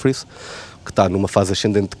Jim Jeffries, que está numa fase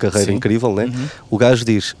ascendente de carreira incrível, né? O gajo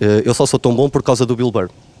diz, eu só sou tão bom por causa do Bill Burr.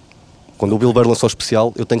 Quando o Bill Burr lançou o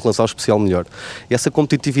especial, eu tenho que lançar o especial melhor. E essa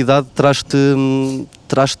competitividade traz-te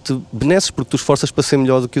benesses, porque tu esforças para ser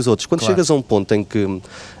melhor do que os outros. Quando chegas a um ponto em que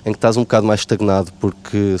estás um bocado mais estagnado,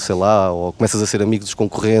 porque, sei lá, ou começas a ser amigo dos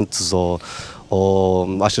concorrentes, ou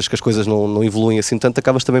achas que as coisas não evoluem assim tanto,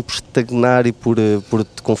 acabas também por estagnar e por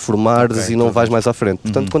te conformares e não vais mais à frente.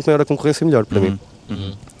 Portanto, quanto maior a concorrência, melhor para mim.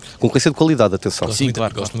 Concorrência de qualidade, atenção.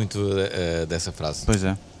 Gosto muito dessa frase. Pois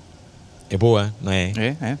é. É boa, não é?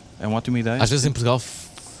 É uma ótima ideia. Às vezes em Portugal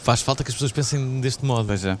faz falta que as pessoas pensem deste modo.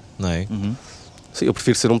 Pois é. Não é? Sim, eu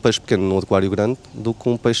prefiro ser um peixe pequeno num aquário grande do que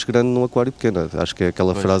um peixe grande num aquário pequeno. Acho que é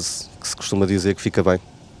aquela frase que se costuma dizer que fica bem.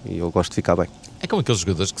 E eu gosto de ficar bem. É como aqueles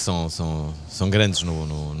jogadores que são grandes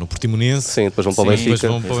no Portimonense. Sim, depois vão para o Benfica.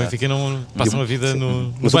 Depois vão para o Benfica e não passam a vida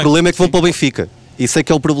no Mas o problema é que vão para o Benfica. Isso é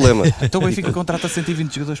que é o problema. Então o Benfica contrata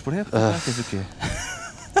 120 jogadores por época? Quer dizer o quê?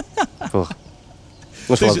 Porra.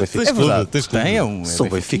 Vamos falar do Benfica. É verdade. Sou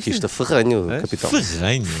benfiquista ferranho, capitão.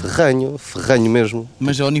 Ferranho? Ferranho mesmo.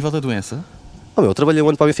 Mas ao nível da doença? Eu trabalhei um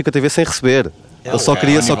ano para a Benfica TV sem receber. Eu só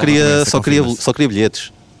queria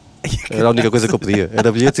bilhetes. Era a única coisa que eu pedia.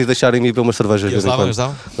 Era bilhetes e deixarem-me ir beber umas cervejas de vez em quando.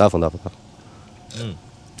 Davam.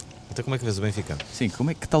 Então como é que vês o Benfica? Sim,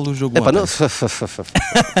 que tal o jogo ontem?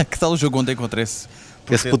 Que tal o jogo ontem contra esse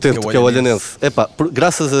potente que é o Olhanense?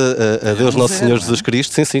 Graças a Deus Nosso Senhor Jesus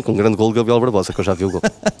Cristo, sim, com um grande gol de Gabriel Barbosa, que eu já vi o gol.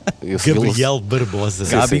 Gabriel Barbosa.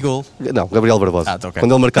 Gabigol? Não, Gabriel Barbosa.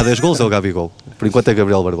 Quando ele marcar 10 gols é o Gabigol. Por enquanto é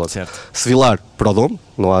Gabriel Barbosa. Certo. Sevilar para o Dom,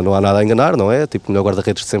 não há nada a enganar, não é? Tipo o melhor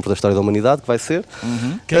guarda-redes de sempre da história da humanidade, que vai ser.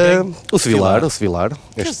 O Sevilar.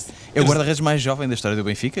 É o guarda-redes mais jovem da história do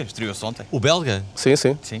Benfica, estreou-se ontem. O belga? Sim.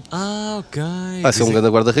 Ok. Vai ser um grande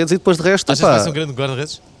guarda-redes e depois de resto... Achas que vai ser um grande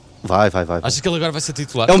guarda-redes? Vai. Achas que ele agora vai ser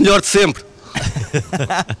titular? É o melhor de sempre.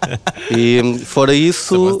 E fora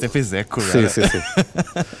isso... Você fez eco, sim.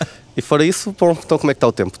 E fora isso, bom, então como é que está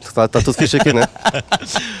o tempo? Está tudo fixe aqui, não é?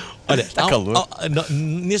 Olha, está calor.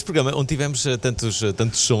 Neste programa onde tivemos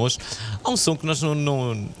tantos sons, há um som que nós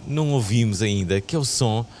não ouvimos ainda, que é o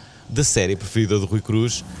som da série preferida do Rui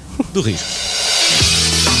Cruz, do Risco.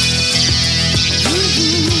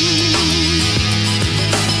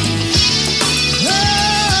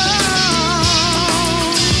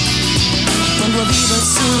 Quando a vida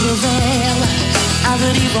se revela, à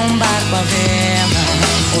deriva um barco à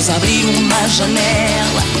vela, ousa abrir uma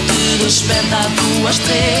janela que desperta a tua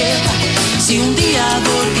estrela. Se um dia a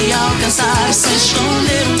dor te alcançar, sem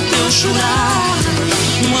esconder o teu chorar,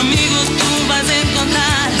 um amigo tu vais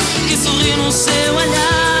encontrar que sorri no seu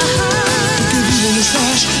olhar. Que a vida nos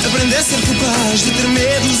faz aprender a ser capaz de ter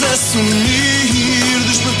medos, assumir,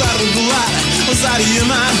 despertar, revelar, ousar e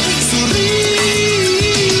amar, sorrir.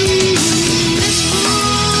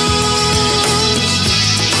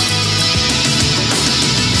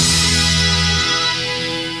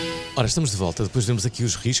 Ora, estamos de volta, depois vemos aqui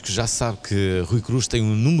os riscos. Já sabe que Rui Cruz tem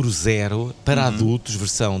um número 0 para adultos,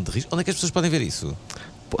 versão de risco. Onde é que as pessoas podem ver isso?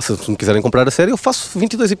 Se me quiserem comprar a série, eu faço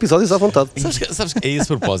 22 episódios à vontade. Sabes que é esse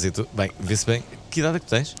propósito. Bem, vê-se bem. Que idade é que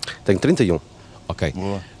tens? Tenho 31. Ok.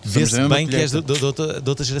 Vê-se bem que és de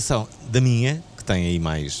outra geração. Da minha, que tem aí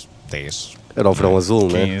mais 10. Era o Verão Azul,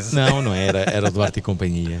 não é? Não era. Era o Duarte e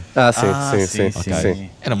Companhia. Sim.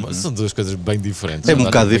 São duas coisas bem diferentes. É um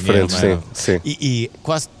bocado diferente, sim. E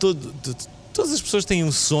quase todas as pessoas têm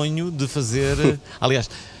um sonho de fazer... Aliás,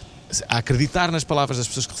 a acreditar nas palavras das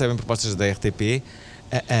pessoas que recebem propostas da RTP,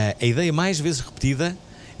 a ideia mais vezes repetida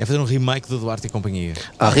é fazer um remake do Duarte e Companhia.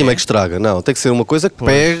 Remake estraga. Não, tem que ser uma coisa que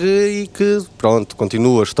pegue e que, pronto,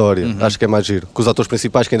 continua a história. Acho que é mais giro. Com os atores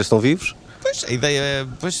principais que ainda estão vivos. Pois, a ideia é...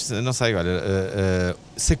 Pois, não sei, olha...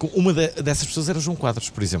 sei que uma dessas pessoas era o João Quadros,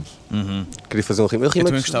 por exemplo. Queria fazer um remake. Eu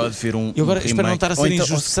também gostava de ver um E agora, um espero não remake. estar a ser Ou então-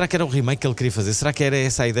 injusto, será que era o remake que ele queria fazer? Será que era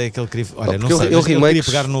essa a ideia que ele queria fazer? Olha, não porque sei, eu mas ele queria remakes-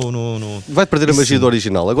 pegar no... Vai perder a magia do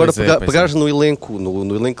original. Agora, Pois é, pegares no elenco,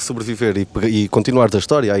 no elenco que sobreviver e continuar da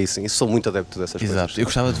história, aí sim, isso sou muito adepto dessas Exato, coisas. eu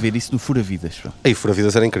gostava de ver isso no Fura Vidas. Aí, Fura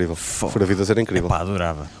Vidas era incrível. Fura Vidas era incrível. Pá,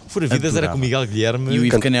 adorava. Fura Vidas era com o Miguel Guilherme E o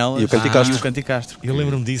Ivo Canelas e o Canti Castro. e o Canti Castro. Eu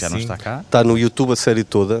lembro-me disso, Já não sim. está cá. Está no YouTube a série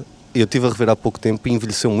toda. Eu estive a rever há pouco tempo e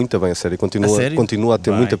envelheceu muito bem a série. Continua a ter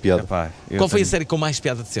Bem, muita piada. epá, eu Qual foi a tenho- série com mais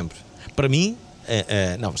piada de sempre? Para mim,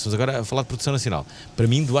 não, estamos agora a falar de produção nacional. Para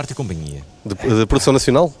mim, Duarte e Companhia. De produção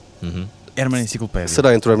nacional? Herman Enciclopédia.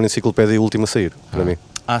 Será entre o Herman Enciclopédia e o Último a Sair, para mim.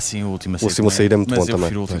 Ah, sim, o Último a Sair. O Último a Sair é muito mas bom eu também.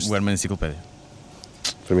 prefiro o Herman Enciclopédia.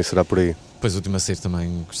 Para mim será por aí. Depois o Último a Sair também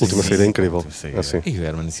O gostei. Último a Sair é incrível. Último a Sair Assim. E o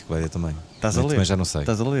Herman Enciclopédia também. Estás a Mas ler? também já não sei.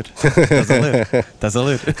 Estás a ler? Estás a ler? Estás a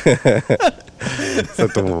ler? Isso é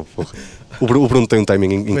tão bom, porra. O Bruno tem um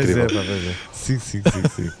timing incrível. Sim.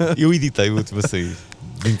 Eu editei o Último a Sair.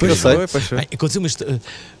 Eu sei. Bem, aconteceu uma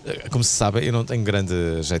como se sabe, eu não tenho grande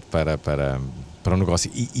jeito para o negócio.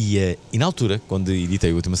 E na altura, quando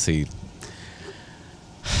editei o Último a Sair,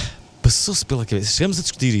 passou-se pela cabeça, chegamos a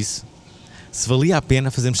discutir isso, se valia a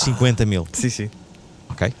pena fazermos 50 mil. Sim.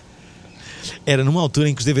 Ok? Era numa altura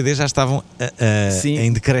em que os DVDs já estavam Sim.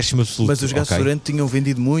 em decréscimo absoluto. Mas os gajos ok? Sorrento tinham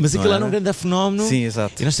vendido muito. Mas não aquilo era um grande fenómeno. Sim,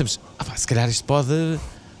 exato. E nós temos, se calhar isto pode.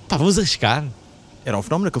 Vamos arriscar. Era um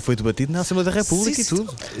fenómeno que foi debatido na Assembleia da República Sim, e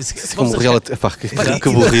tudo. Como reality. Epá, que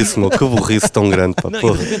burrice, meu. Que burrice tão grande. Pá, Não, e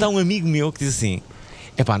porra. de repente há um amigo meu que diz assim: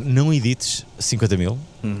 não edites 50 mil,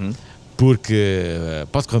 porque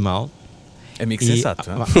pode correr mal. Amigo E- sensato.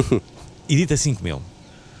 vá, edita 5 mil.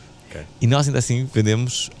 E nós ainda assim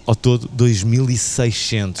vendemos ao todo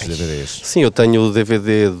 2.600 DVDs. Sim, eu tenho o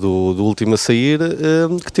DVD do Último a Sair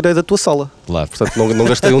que tirei da tua sala. Claro. Portanto, não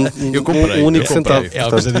gastei um único centavo. É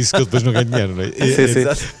algo que já disse que eu depois não ganho dinheiro, não é?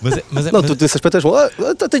 Sim. Mas Não, tu nesse aspecto és bom.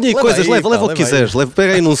 Tenho aí coisas, aí, leva pá, o que leva quiseres.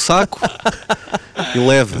 Pega aí num saco e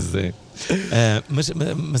leva. Pois é.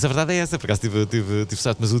 Mas a verdade é essa, por acaso tive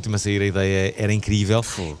sorte, mas a Última a Sair a ideia era incrível.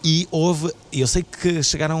 E eu sei que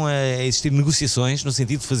chegaram a existir negociações no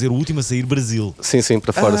sentido de fazer o Último a Sair Brasil. Sim,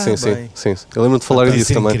 para fora, sim. bem. Eu lembro de falar Vai disso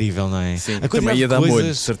ser também. incrível, não é? Sim, A quantidade também ia de dar molho, de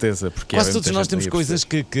coisas, certeza. Porque quase era todos muita nós gente temos não ia coisas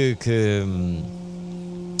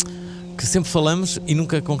que sempre falamos e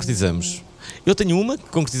nunca concretizamos. Eu tenho uma que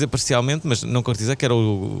concretizei parcialmente, mas não concretizei, que era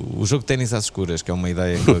o jogo de ténis às escuras, que é uma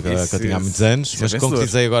ideia que eu tinha há muitos anos, isso é mas vencedor.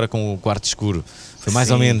 concretizei agora com o quarto escuro. Foi mais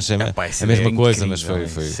Sim. ou menos Epá, a essa mesma ideia é coisa, incrível, mas foi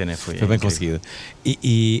essa cena foi bem incrível. conseguida.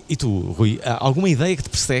 E tu, Rui, há alguma ideia que te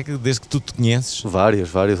persegue desde que tu te conheces?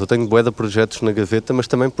 Várias. Eu tenho bué de projetos na gaveta, mas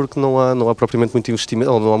também porque não há propriamente muito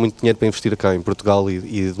investimento, ou não há muito dinheiro para investir cá em Portugal e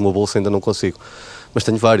de uma bolsa ainda não consigo. Mas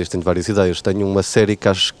tenho várias ideias. Tenho uma série que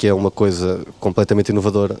acho que é uma coisa completamente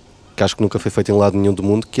inovadora, que acho que nunca foi feita em lado nenhum do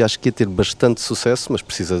mundo, que acho que ia ter bastante sucesso, mas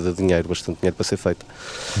precisa de dinheiro, bastante dinheiro para ser feita.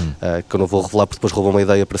 Que eu não vou revelar porque depois rouba uma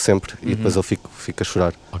ideia para sempre e depois eu fico a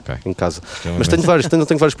chorar em casa. Mas tenho vários. Tenho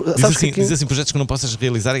vários. Sabes Diz assim projetos que não possas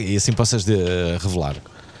realizar e assim possas revelar.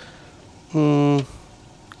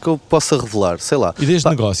 Que eu possa revelar, sei lá. Ideias de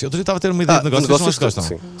negócio. Outro dia estava a ter uma ideia de negócio. negócios, Vejam se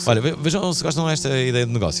gostam. sim. Olha, vejam se gostam desta ideia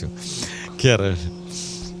de negócio. Que era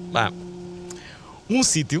um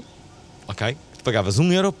sítio, ok? Que tu pagavas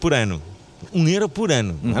 €1 por ano. €1 por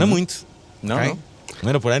ano. Não era muito. Não, ok? não.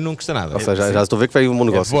 €1 por ano não custa nada. Ou seja, já estou a ver que veio um bom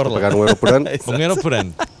negócio para pagar €1 por ano. €1 por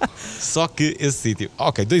ano. Só que esse sítio,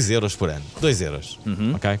 ok, €2 por ano. €2.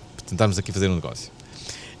 Ok? Para tentarmos aqui fazer um negócio.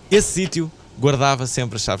 Esse sítio guardava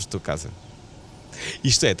sempre as chaves da tua casa.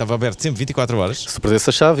 Isto é, estava aberto sempre 24 horas. Se perdesse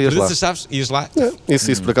a chave, ias lá. Perdesse as chaves, ias lá.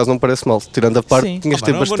 Isso por acaso não me parece mal. Tirando a parte, tinhas de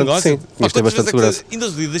ter bastante, sim, tinhas de ter bastante segurança. Ainda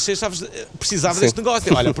os dias deixei as chaves, precisava Sim. deste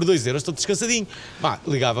negócio. Olha, por €2 estou descansadinho.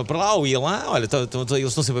 Ligava para lá ou ia lá. Olha, eles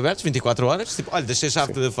estão sempre abertos 24 horas. Tipo, olha, deixei a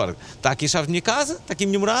chave de fora. Está aqui a chave da minha casa, está aqui a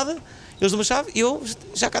minha morada. Eles dão uma chave e eu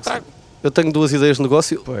já cá trago. Eu tenho 2 ideias de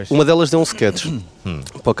negócio. Uma delas deu um sketch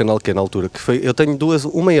para o canal que é na altura. Que foi, eu tenho 2.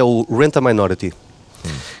 Uma é o Rent a Minority.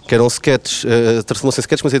 Que eram sketches, transformou-se em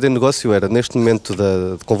sketches, mas a ideia de negócio era, neste momento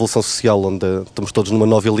de convulsão social, onde estamos todos numa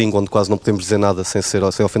nova língua, onde quase não podemos dizer nada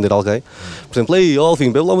sem ofender alguém. Por exemplo, ei,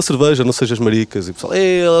 Alvin, bebe lá uma cerveja, não sejas maricas. E o pessoal,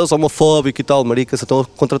 ei, és homofóbico e tal, maricas. Então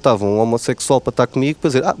contratavam um homossexual para estar comigo, para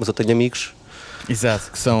dizer, mas eu tenho amigos.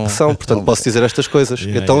 Exato, que são. Portanto, posso dizer estas coisas.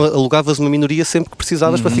 Então alugavas uma minoria sempre que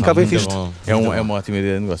precisavas para ficar bem visto. É uma ótima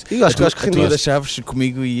ideia de negócio. E acho que a rendia. tua das chaves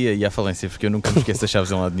comigo ia à falência, porque eu nunca me esqueço das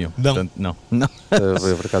chaves em lado nenhum. Não. Portanto, não.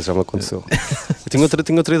 Por acaso já me aconteceu. Eu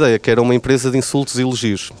tinha outra ideia, que era uma empresa de insultos e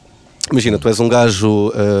elogios. Imagina, tu és um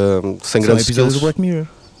gajo sem grandes episódios skills. do Black Mirror.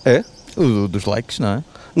 É? O dos likes, não é?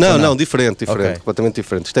 Não, diferente, Ok. completamente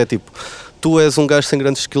diferente. Isto é tipo, tu és um gajo sem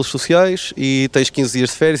grandes skills sociais e tens 15 dias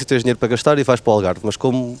de férias e tens dinheiro para gastar e vais para o Algarve, mas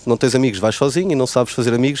como não tens amigos, vais sozinho e não sabes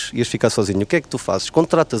fazer amigos e ias ficar sozinho. O que é que tu fazes?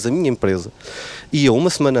 Contratas a minha empresa e eu, uma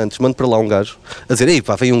semana antes, mando para lá um gajo a dizer, ei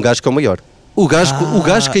pá, vem um gajo que é o maior. O gajo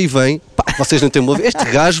que aí vem, pá, vocês não têm uma vez, este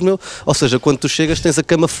gajo, meu, ou seja, quando tu chegas tens a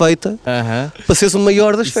cama feita para seres o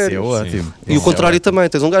maior das férias. Isso é ótimo. E o contrário também,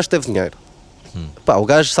 tens um gajo que teve dinheiro. Pá, o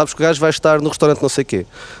gajo, sabes que o gajo vai estar no restaurante não sei o quê.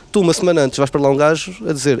 Tu, uma semana antes, vais para lá um gajo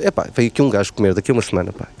a dizer, epá, vem aqui um gajo comer daqui a uma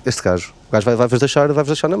semana, pá, este gajo, o gajo vai-vos deixar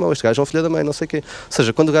na mão, este gajo é um filho da mãe, não sei o quê. Ou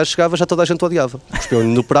seja, quando o gajo chegava já toda a gente o odiava. Cuspiam-lhe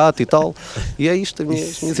no prato e tal. E é isto, as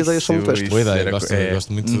minhas ideias são muito estas. Boa ideia,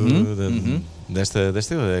 gosto muito desta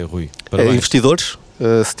ideia, Rui. Investidores,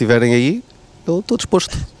 se estiverem aí, eu estou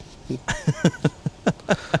disposto.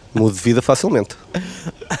 Mudo de vida facilmente.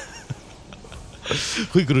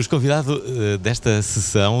 Rui Cruz, convidado desta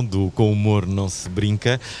sessão do Com Humor Não Se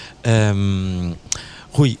Brinca.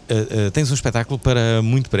 Rui, tens um espetáculo para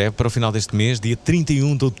muito breve, para o final deste mês, dia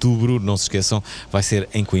 31 de outubro, não se esqueçam, vai ser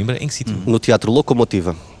em Coimbra. Em que sítio? No Teatro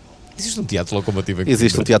Locomotiva. Existe um Teatro Locomotiva em Coimbra?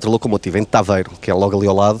 Existe um Teatro Locomotiva em Taveiro, que é logo ali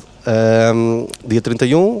ao lado. Dia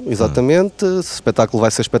 31, exatamente. O espetáculo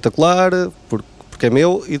vai ser espetacular, porque é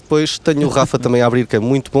meu. E depois tenho o Rafa também a abrir, que é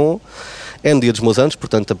muito bom. É no dia dos meus anos,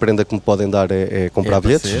 portanto a prenda que me podem dar é comprar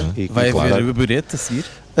bilhetes. E vai haver bilhete a seguir?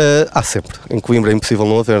 Há sempre. Em Coimbra é impossível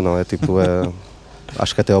não haver, não é? Tipo,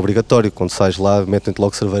 acho que até é obrigatório. Quando sais lá, metem-te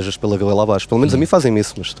logo cervejas pela galela abaixo. Pelo menos a mim fazem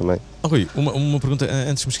isso, mas também. Rui, uma pergunta,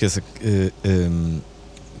 antes me esqueça,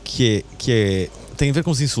 que tem a ver com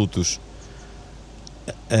os insultos.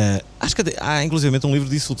 Acho que há inclusivamente um livro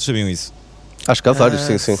de insultos, sabiam isso? Acho que há vários,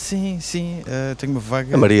 sim. Sim, tenho uma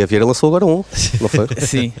vaga. A Maria Vieira lançou agora um, não foi?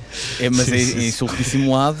 Sim, mas é insulto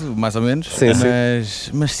dissimulado, mais ou menos. Sim.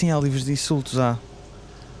 Mas sim, há livros de insultos, há.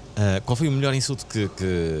 Qual foi o melhor insulto que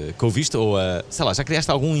ouviste? Ou, sei lá, já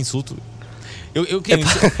criaste algum insulto? Eu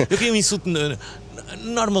queria um insulto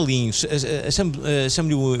normalinho.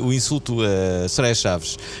 Chamo-lhe o insulto Soraya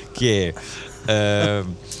Chaves, que é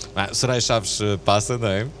Soraya Chaves passa, não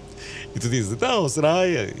é? E tu dizes, então,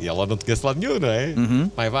 Soraya, e ela não te conhece lado nenhum, não é?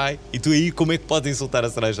 Vai. E tu aí, como é que podes insultar a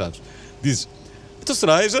Soraya Chaves? Dizes, então,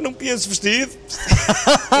 Soraya, já não me conheces vestido?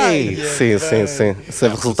 Sim. Isso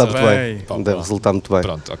deve resultar muito bem. Deve resultar muito bem.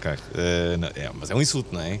 Pronto, ok. Mas é um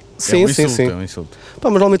insulto, não é? Sim. É um insulto. Pá,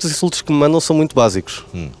 mas normalmente os insultos que me mandam são muito básicos.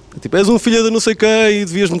 Tipo, és um filho de não sei quem e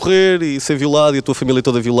devias morrer e ser violado e a tua família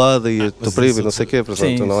toda violada e a tua prima e não sei o quê.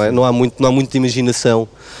 Portanto, não há muita imaginação.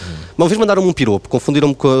 Uma vez mandaram-me um piropo,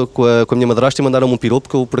 confundiram-me com a minha madrasta e mandaram-me um piropo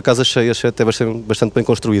que eu por acaso achei até bastante bem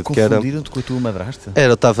construído. Confundiram-te com a tua madrasta?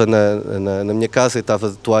 Eu estava na minha casa e estava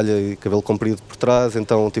de toalha e cabelo comprido por trás,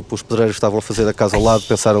 então tipo os pedreiros estavam a fazer a casa ao lado,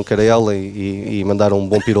 pensaram que era ela e mandaram um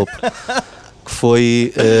bom piropo. Que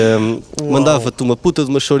foi, mandava-te uma puta de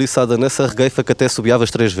uma chouriçada nessa regueifa que até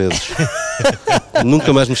subiavas 3 vezes.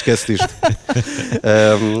 Nunca mais me esqueço disto.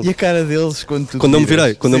 E a cara deles quando eu me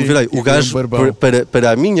virei, o gajo,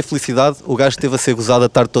 para a minha felicidade, o gajo esteve a ser gozado a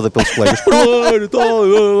tarde toda pelos colegas.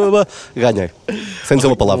 Ganhei, sem dizer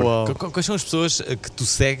uma palavra. Quais são as pessoas que tu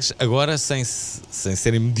segues agora sem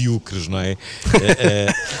serem medíocres, não é?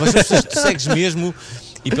 Quais são as pessoas que tu segues mesmo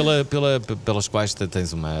e pelas quais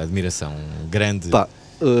tens uma admiração grande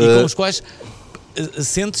e com os quais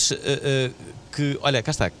sentes que, olha,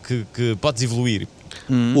 cá está, que podes evoluir?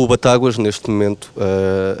 O Batáguas, neste momento,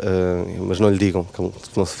 mas não lhe digam, que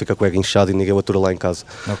não se fica com o ego inchado e ninguém o atura lá em casa.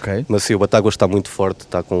 Okay. Mas sim, o Batáguas está muito forte,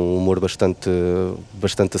 está com um humor bastante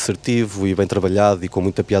assertivo e bem trabalhado e com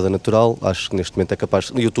muita piada natural. Acho que neste momento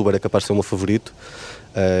o youtuber é capaz de ser o meu favorito.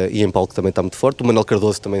 E em palco também está muito forte. O Manuel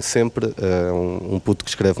Cardoso também sempre, um puto que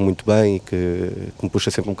escreve muito bem e que me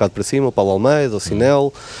puxa sempre um bocado para cima. O Paulo Almeida, o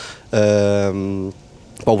Sinel,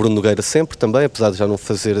 o Bruno Nogueira sempre também, apesar de já não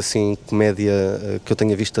fazer assim comédia que eu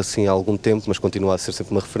tenha visto assim há algum tempo, mas continua a ser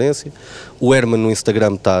sempre uma referência. O Herman no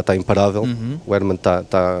Instagram está imparável. O Herman está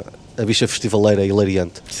a bicha festivaleira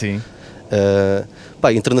hilariante. Sim.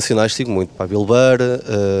 Internacionais sigo muito, Bill Burr,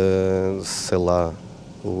 sei lá,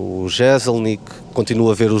 o Jeselnik,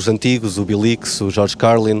 continuo a ver os antigos, o Bill Hicks, o George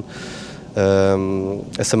Carlin,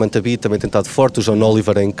 a Samantha Bee também tem estado forte, o John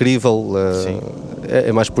Oliver é incrível,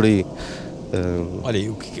 é mais por aí.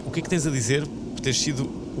 Olha, o que é que tens a dizer por ter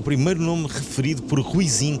sido o primeiro nome referido por Rui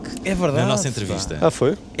Zinck na nossa entrevista?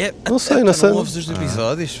 Foi? Não sei. Não ouves os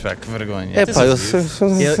episódios? Que vergonha. Eu sei. Estou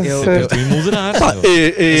a moderar.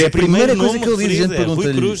 É a primeira coisa que ele diz, a gente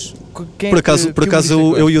pergunta-lhe. Por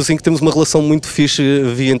acaso eu e o Zinck temos uma relação muito fixe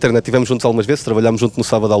via internet. Estivemos juntos algumas vezes, trabalhámos junto no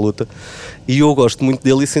Sábado à Luta e eu gosto muito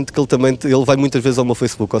dele e sinto que ele vai muitas vezes ao meu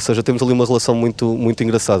Facebook, ou seja, temos ali uma relação muito, muito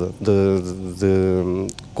engraçada de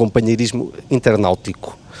companheirismo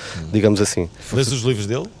internautico. digamos assim. Lês os livros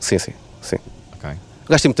dele? Sim. Ok. O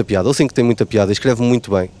gajo tem muita piada, eu sinto que tem muita piada, escreve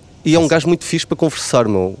muito bem. E é um gajo muito fixe para conversar,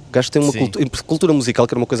 meu. O gajo tem uma cultura musical,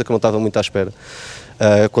 que era uma coisa que eu não estava muito à espera.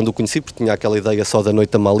 Quando o conheci, porque tinha aquela ideia só da noite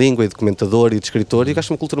da má língua, e de comentador e de escritor, e o gajo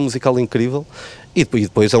tem uma cultura musical incrível. E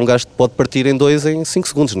depois é um gajo que pode partir em 2 em 5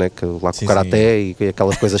 segundos, né? Que lá com o karaté e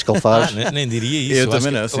aquelas coisas que ele faz. Nem diria isso. Eu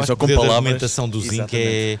também não, só com palavras. A argumentação do Zinc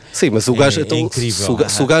é. Sim, mas o gajo é incrível.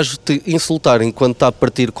 Se o gajo te insultar enquanto está a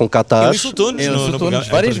partir com catás. Ele insultou-nos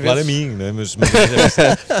várias vezes. A mim, né? mas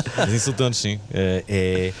insultou-nos, sim.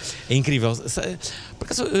 É incrível. Por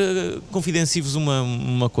acaso, confidencio-vos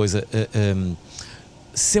uma coisa.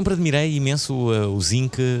 Sempre admirei imenso o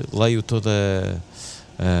Zinc, leio toda.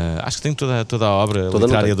 Acho que tenho toda a obra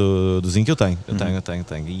literária do Zinc. Eu tenho.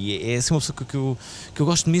 E é assim uma pessoa que eu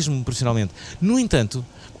gosto mesmo profissionalmente. No entanto,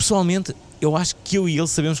 pessoalmente, eu acho que eu e ele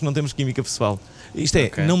sabemos que não temos química pessoal. Isto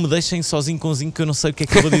é, não me deixem sozinho com o Zinc, que eu não sei o que é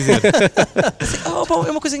que eu vou dizer.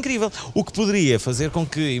 É uma coisa incrível. O que poderia fazer com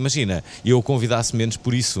que, imagina, eu o convidasse menos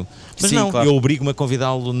por isso. Mas sim, não, claro. Eu obrigo-me a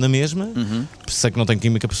convidá-lo na mesma. Sei que não tenho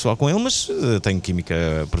química pessoal com ele, mas tenho química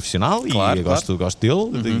profissional, claro, e gosto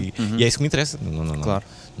dele. E é isso que me interessa. Claro.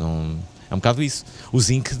 É um bocado isso. O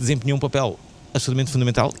Zinc desempenhou um papel absolutamente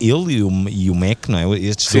fundamental. Ele e o Mac, não é?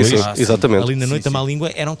 Estes dois, exatamente. Ali na Noite da Má Língua,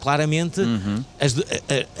 eram claramente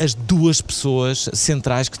as duas pessoas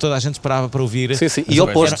centrais que toda a gente esperava para ouvir. E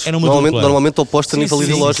opostos. Normalmente opostos a nível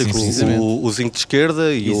ideológico. O Zinc de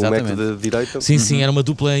esquerda e o Mac de direita. Sim, era uma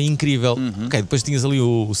dupla incrível. Ok, depois tinhas ali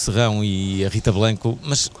o Serrão e a Rita Blanco,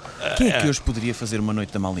 mas quem é que hoje poderia fazer uma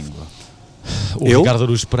Noite da Má Língua? O Ricardo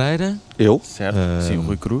Aruz Pereira. Eu? Certo. Sim, o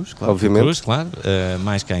Rui Cruz, claro. Obviamente. Rui Cruz, claro.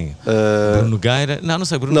 Mais quem? Bruno Nogueira. Não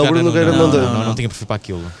sei, Bruno Nogueira não tinha perfil para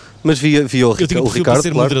aquilo. Mas via o Ricardo. Eu tinha perfil para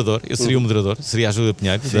ser moderador. Eu seria o moderador. Seria a Ajuda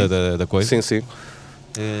Pinheiro da coisa. Sim.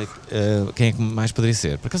 Quem é que mais poderia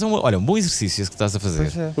ser? Por acaso, olha, um bom exercício esse que estás a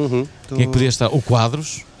fazer. Pois é. Quem é que poderia estar? O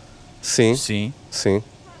Quadros. Sim.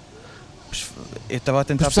 Eu estava a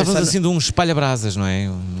tentar pensar assim de um espalha-brasas, não é?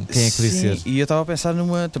 Quem é que podia ser? E eu estava a pensar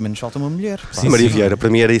também nos falta uma mulher. Maria Vieira, para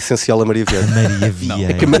mim era essencial a Maria Vieira. Maria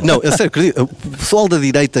Vieira. É sério, o pessoal da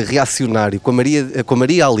direita reacionário com a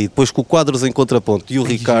Maria ali, depois com o Quadros em contraponto e o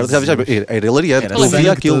Ricardo, já era hilariante. Eu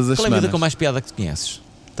via aquilo. Qual é a vida com mais piada que tu conheces?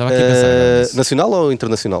 Estava aqui a pensar. Nacional ou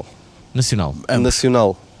internacional? Nacional.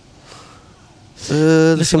 Nacional.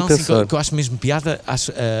 Deixa-me pensar. Que eu acho mesmo piada,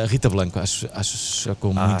 acho a Rita Blanco, acho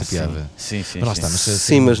com muita piada.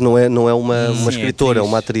 Sim. Mas não é uma escritora, é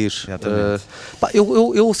uma atriz.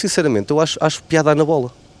 Eu sinceramente, eu acho piada a Ana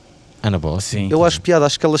Bola. Ana Bola, sim. Eu acho piada,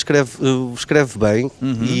 acho que ela escreve bem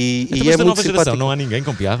e é muito simpática. Não há ninguém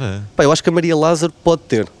com piada? Eu acho que a Maria Lázaro pode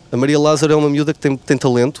ter. A Maria Lázaro é uma miúda que tem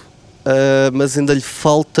talento. Mas ainda lhe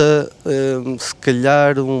falta se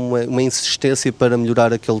calhar uma insistência para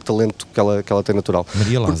melhorar aquele talento que ela tem natural.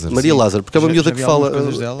 Maria Lázaro, porque é uma miúda que fala,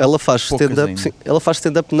 ela faz stand-up, ela faz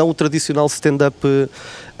stand-up, não o tradicional stand-up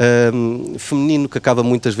feminino, que acaba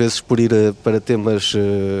muitas vezes por ir para temas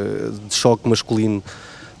de choque masculino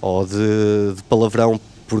ou de palavrão,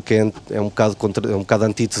 porque é um bocado a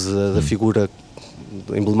antítese da figura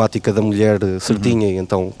emblemática da mulher certinha, e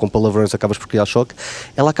então com palavrões acabas por criar choque.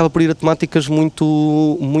 Ela acaba por ir a temáticas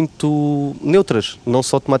muito neutras, não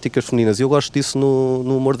só temáticas femininas, e eu gosto disso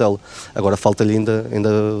no humor dela. Agora falta-lhe ainda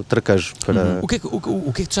traquejo para... O que é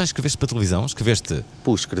que tu já escreveste para televisão? Escreveste?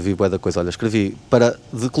 Escrevi bué da coisa, olha, escrevi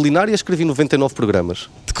de culinária, escrevi 99 programas.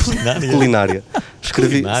 De culinária? Culinária.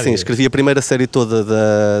 Escrevi a primeira série toda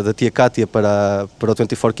da Tia Cátia para o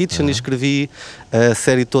 24 Kitchen e escrevi a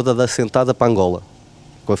série toda da Sentada para Angola,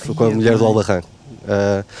 com a mulher do Albarrán.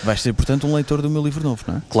 Vais ser, portanto, um leitor do meu livro novo,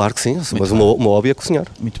 não é? Claro que sim, mas o meu hobby é cozinhar.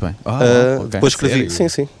 Muito bem. Depois escrevi,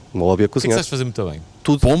 sim, o meu hobby é cozinhar. O que sabes fazer muito bem?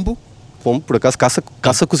 Tudo. Pombo, por acaso,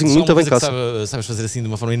 caça cozinho muito bem. Sabes fazer assim de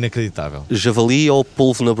uma forma inacreditável? Javali ou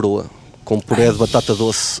polvo na broa, com puré de batata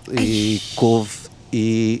doce e couve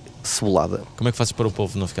e cebolada. Como é que fazes para o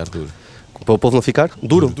polvo não ficar duro? Para o polvo não ficar?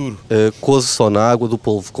 Duro. Cozo só na água do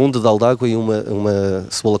polvo, com um dedal de água e uma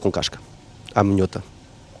cebola com casca, à minhota.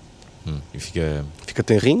 E fica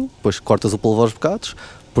tenrinho, depois cortas o polvo aos bocados,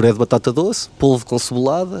 puré de batata doce, polvo com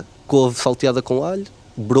cebolada, couve salteada com alho,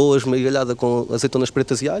 broa esmegalhada com azeitonas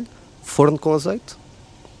pretas e alho, forno com azeite.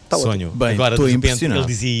 Sonho. Bem, agora, de repente, ele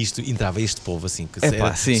dizia isto, entrava este polvo assim, que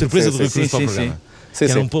surpresa do Rui Cruz para o programa.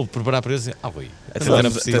 Era um polvo preparar para ele assim,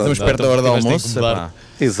 estamos perto da hora do almoço.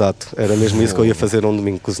 Exato, era mesmo isso que eu ia fazer um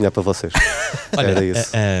domingo, cozinhar para vocês. Olha, era isso.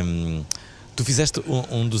 Tu fizeste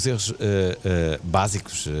um dos erros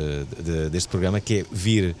básicos deste programa, que é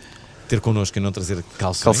vir ter connosco e não trazer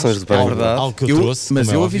calções de banho. Algo que eu trouxe, mas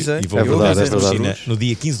eu avisei. E vou avisar no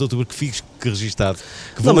dia 15 de outubro, que que registado.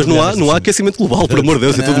 Que Não, mas não há aquecimento global, por amor de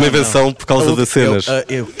Deus, é tudo uma invenção por causa das cenas.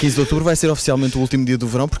 15 de outubro vai ser oficialmente o último dia do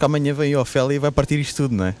verão, porque amanhã vem a Ofélia e vai partir isto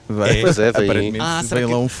tudo, não é? Pois é, vem. Aparentemente vem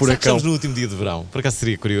lá um será que furacão. estamos no último dia de verão? Por acaso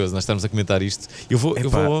seria curioso, nós estamos a comentar isto. Eu vou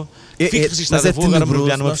fique mas registado, eu vou agora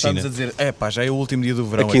mergulhar numa piscina. Estamos a dizer, já é o último dia do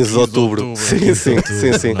verão. A 15 de outubro. Sim.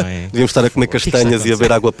 Devíamos estar a comer castanhas e a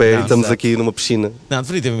beber água a pé e estamos aqui numa piscina. Não,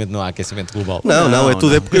 definitivamente não há aquecimento global. Não, é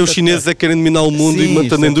tudo. É porque os chineses é que querem dominar o mundo e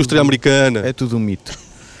mantendo a indústria americana. É tudo um mito.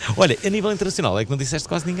 Olha, a nível internacional é que não disseste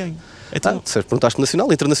quase ninguém. Perguntaste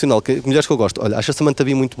nacional, internacional, mulheres que eu gosto. Olha, acho a Samantha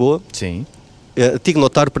Bee muito boa. Sim. Tig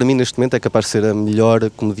Notaro, para mim, neste momento, é capaz de ser a melhor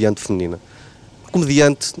comediante feminina.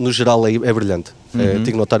 Comediante, no geral, é brilhante.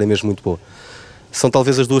 Tig Notaro é mesmo muito boa. São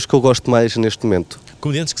talvez as duas que eu gosto mais neste momento.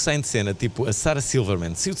 Comediantes que saem de cena, tipo a Sarah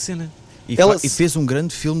Silverman, saiu de cena. E fez um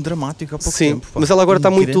grande filme dramático há pouco tempo. Sim, mas ela agora está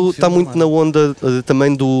muito na onda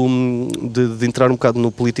também de entrar um bocado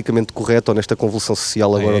no politicamente correto, ou nesta convulsão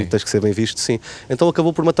social agora onde tens que ser bem visto, sim. Então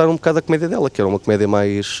acabou por matar um bocado a comédia dela, que era uma comédia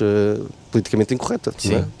mais politicamente incorreta.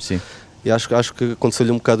 Sim. E acho que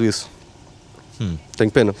aconteceu-lhe um bocado isso.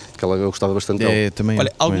 Tenho pena, porque eu gostava bastante dela.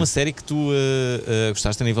 Olha, alguma série que tu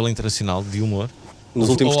gostaste a nível internacional de humor? Nos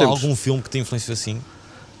últimos tempos. Algum filme que te influenciou assim?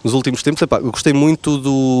 Nos últimos tempos, eu gostei muito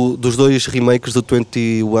dos dois remakes do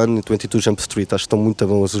 21 e 22 Jump Street, acho que estão muito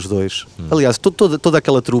bons os dois. Aliás, toda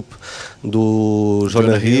aquela trupe do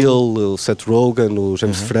Jonah Hill, o Seth Rogen, o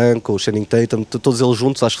James Franco, o Channing Tatum, todos eles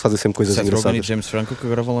juntos acho que fazem sempre coisas engraçadas. Seth Rogen e James Franco que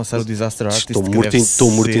agora vão lançar o Disaster Artist. Estou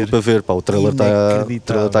mortinho para ver, o trailer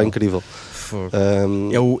está incrível.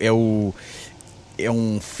 É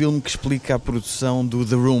um filme que explica a produção do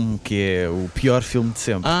The Room, que é o pior filme de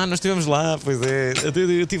sempre. Nós estivemos lá, pois é.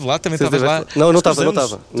 Eu estive lá, também estavas lá. Não estava. Não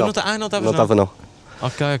estava.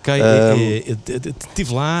 Ok.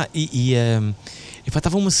 Estive lá e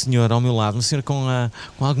estava uma senhora ao meu lado, uma senhora com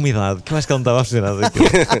alguma idade, que eu acho que ela não estava a fazer nada daquilo.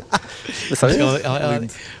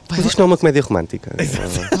 Mas isto não é uma comédia romântica.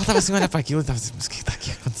 Ela estava assim a olhar para aquilo e estava assim, mas o que é que está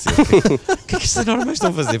aqui a acontecer? O que é que estes normais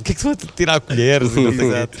estão a fazer? Porquê é que estão a tirar colheres?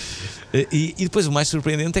 E depois o mais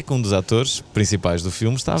surpreendente é que um dos atores principais do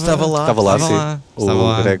filme estava lá, sim.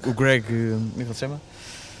 O Greg, como é que ele se chama?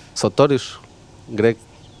 Sotórios? Greg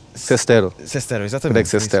Sestero, exatamente. Greg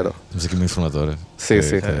Sestero. Temos aqui uma informadora. Sim.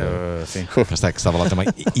 Que estava lá também.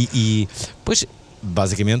 E depois,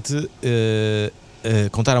 basicamente,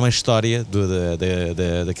 contaram uma história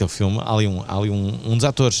daquele filme. Há ali um dos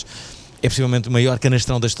atores. É possivelmente o maior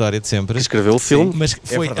canastrão da história de sempre. Que escreveu o filme. Sim, mas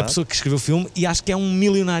foi a pessoa que escreveu o filme e acho que é um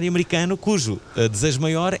milionário americano cujo desejo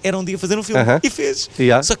maior era um dia fazer um filme. E fez.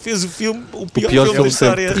 Só que fez o filme, o pior filme da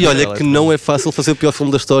história. E olha que não é fácil fazer o pior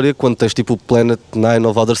filme da história quando tens tipo o Planet 9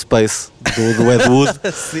 of Outer Space do Ed Wood.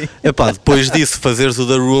 Depois disso fazeres o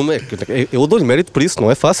The Room, eu dou-lhe mérito por isso,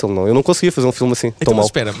 não é fácil. Não. Eu não conseguia fazer um filme assim tão mal.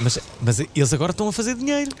 Espera, mas eles agora estão a fazer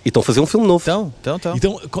dinheiro. E estão a fazer um filme novo.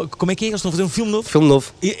 Então, como é que é? Eles estão a fazer um filme novo? Filme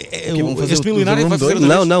novo. Este milionário vai fazer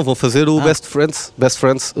Não, vão fazer o Best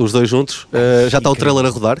Friends, os dois juntos. Já está o trailer a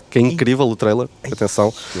rodar, que é incrível o trailer.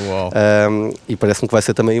 Atenção. E parece-me que vai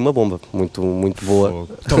ser também uma bomba. Muito, muito boa.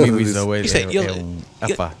 Tommy Wiseau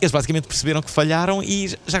Eles basicamente perceberam que falharam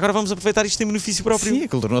e já agora vamos aproveitar isto em benefício próprio. Sim,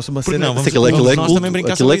 aquilo tornou-se uma cena.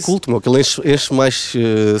 Aquilo é culto, aquilo enche mais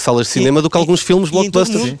salas de cinema do que alguns filmes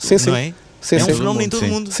blockbusters. Sim. É um fenómeno em todo o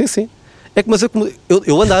mundo. Sim.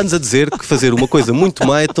 Eu ando há anos a dizer que fazer uma coisa muito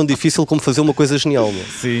má é tão difícil como fazer uma coisa genial.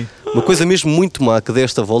 Sim. Uma coisa mesmo muito má que dê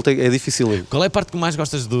esta volta é difícil. Qual é a parte que mais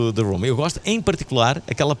gostas do The Room? Eu gosto, em particular,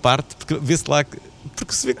 aquela parte, porque vê-se lá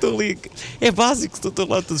porque se vê que estão ali. É básico, estão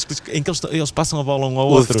lá todos em que eles passam a bola um ao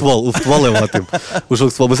outro. O futebol é ótimo. O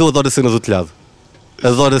jogo de futebol, mas eu adoro a cena do telhado. I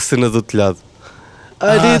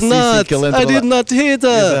did not hit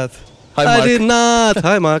her. I did not.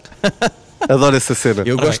 Hi, Mark. Adoro essa cena.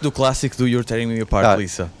 Eu gosto do clássico do You're Tearing Me Apart,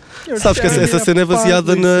 Lisa. Sabes que essa cena é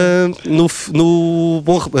baseada no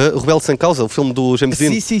Bom Rebelde Sem Causa, o filme do James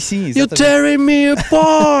Dean. Sim. You're tearing me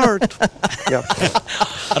apart.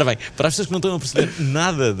 Ora bem, para as pessoas que não estão a perceber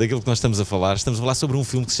nada daquilo que nós estamos a falar sobre um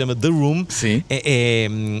filme que se chama The Room. Sim. É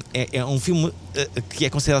um filme que é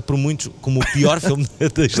considerado por muitos como o pior filme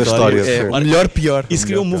da história. O melhor pior. Isso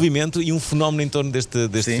criou um movimento e um fenómeno em torno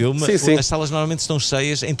deste filme. Sim. As salas normalmente estão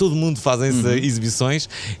cheias, em todo o mundo fazem-se exibições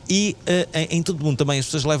e em todo o mundo também as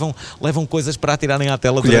pessoas levam coisas para atirarem à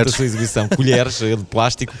tela durante a sua exibição. Colheres de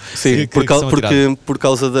plástico. Sim, por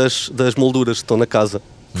causa das molduras que estão na casa.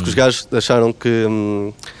 Porque os gajos acharam que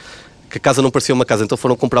a casa não parecia uma casa, então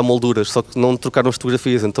foram comprar molduras, só que não trocaram as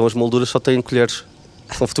fotografias, então as molduras só têm colheres.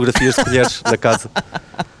 São fotografias de colheres da casa.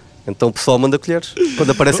 Então o pessoal manda colheres quando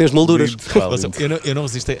aparecem as molduras. Eu não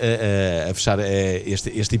resisto a fechar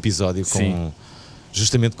este episódio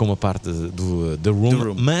justamente como a parte do The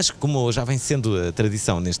Room, mas como já vem sendo a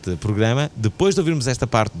tradição neste programa, depois de ouvirmos esta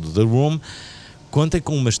parte do The Room, contem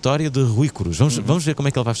com uma história de Rui Cruz. Vamos ver como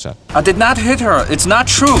é que ele vai fechar. I did not hit her. It's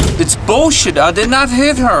not true. It's bullshit. I did not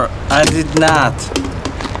hit her. I did not.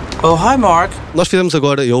 Oh, hi, Mark. Nós fizemos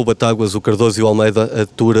agora, eu, o Batáguas, o Cardoso e o Almeida, a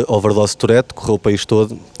tour Overdose Tourette, correu o país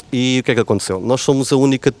todo. E o que é que aconteceu? Nós fomos a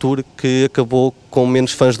única tour que acabou com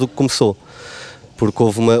menos fãs do que começou. Porque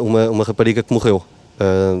houve uma rapariga que morreu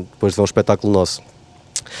depois de ver um espetáculo nosso.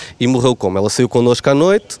 E morreu como? Ela saiu connosco à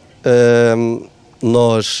noite,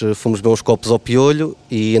 nós fomos beber uns copos ao piolho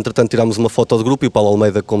e entretanto tirámos uma foto de grupo e o Paulo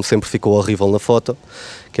Almeida, como sempre, ficou horrível na foto,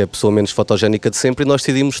 que é a pessoa menos fotogénica de sempre, e nós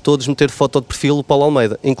decidimos todos meter foto de perfil do Paulo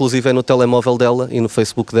Almeida, inclusive é no telemóvel dela e no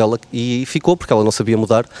Facebook dela, e ficou, porque ela não sabia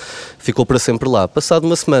mudar, ficou para sempre lá. Passado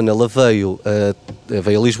uma semana ela veio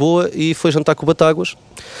a Lisboa e foi jantar com o Batáguas.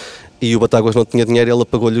 E o Batáguas não tinha dinheiro, ela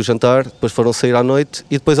pagou-lhe o jantar, depois foram sair à noite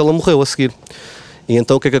e depois ela morreu a seguir. E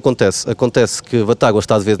então o que é que acontece? Acontece que Batáguas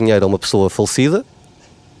está a dever dinheiro a uma pessoa falecida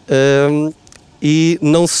e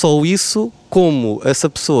não só isso, como essa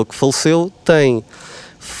pessoa que faleceu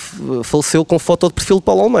faleceu com foto de perfil de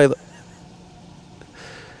Paulo Almeida.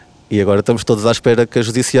 E agora estamos todos à espera que a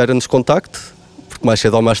judiciária nos contacte, porque mais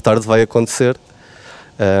cedo ou mais tarde vai acontecer.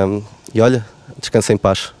 E olha, descansa em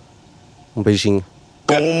paz. Um beijinho.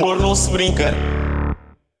 Com humor não se brinca.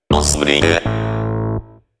 Não se brinca.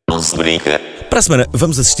 Não se brinca. Para a semana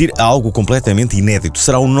vamos assistir a algo completamente inédito.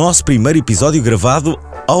 Será o nosso primeiro episódio gravado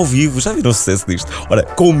ao vivo. Já viram o sucesso disto? Ora,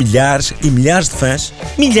 com milhares e milhares de fãs.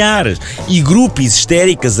 Milhares! E grupos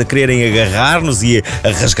histéricas a quererem agarrar-nos e a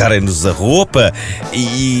rasgarem-nos a roupa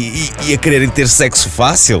e a quererem ter sexo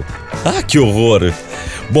fácil. Ah, que horror!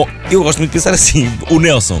 Bom, eu gosto muito de pensar assim. O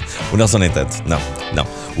Nelson nem tanto. Não.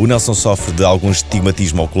 O Nelson sofre de algum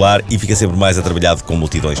estigmatismo ocular e fica sempre mais atrabalhado com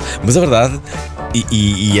multidões. Mas a verdade,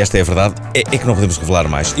 e esta é a verdade, é que não podemos revelar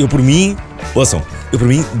mais. Eu por mim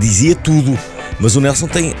dizia tudo. Mas o Nelson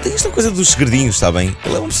tem esta coisa dos segredinhos, está bem?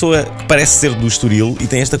 Ele é uma pessoa que parece ser do Estoril e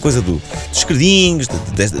tem esta coisa dos segredinhos,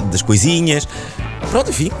 das coisinhas. Pronto,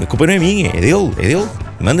 enfim, a culpa não é minha, é dele.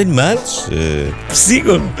 Mandem-lhe mails,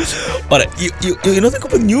 sigam-me. Ora, eu não tenho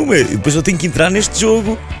culpa nenhuma, depois eu tenho que entrar neste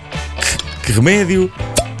jogo. Que remédio.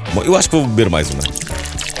 Bom, eu acho que vou beber mais uma.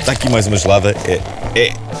 Está aqui mais uma gelada.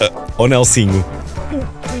 Ó Nelsinho.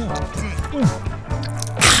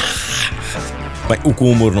 Bem, o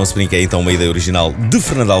Com Humor Não Se Brinca é então uma ideia original de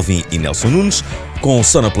Fernando Alvim e Nelson Nunes, com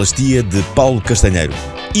sonoplastia de Paulo Castanheiro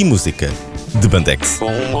e música de Bandex. Com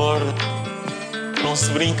humor não se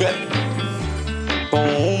brinca. Com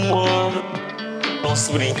humor não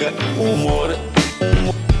se brinca. Humor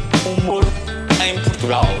em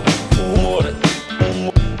Portugal. Humor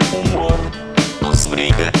não se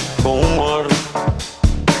brinca. Com humor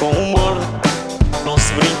não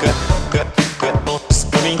se brinca. Não se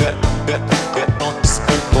brinca.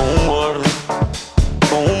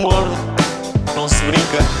 Com humor não se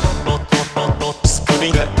brinca. Não se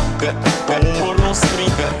brinca. Com humor não se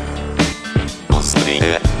brinca. Não se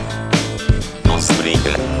brinca. Não se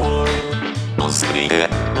brinca. Não se brinca.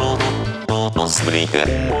 Não se brinca.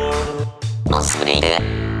 Não se brinca.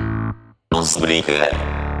 Não se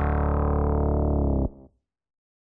brinca.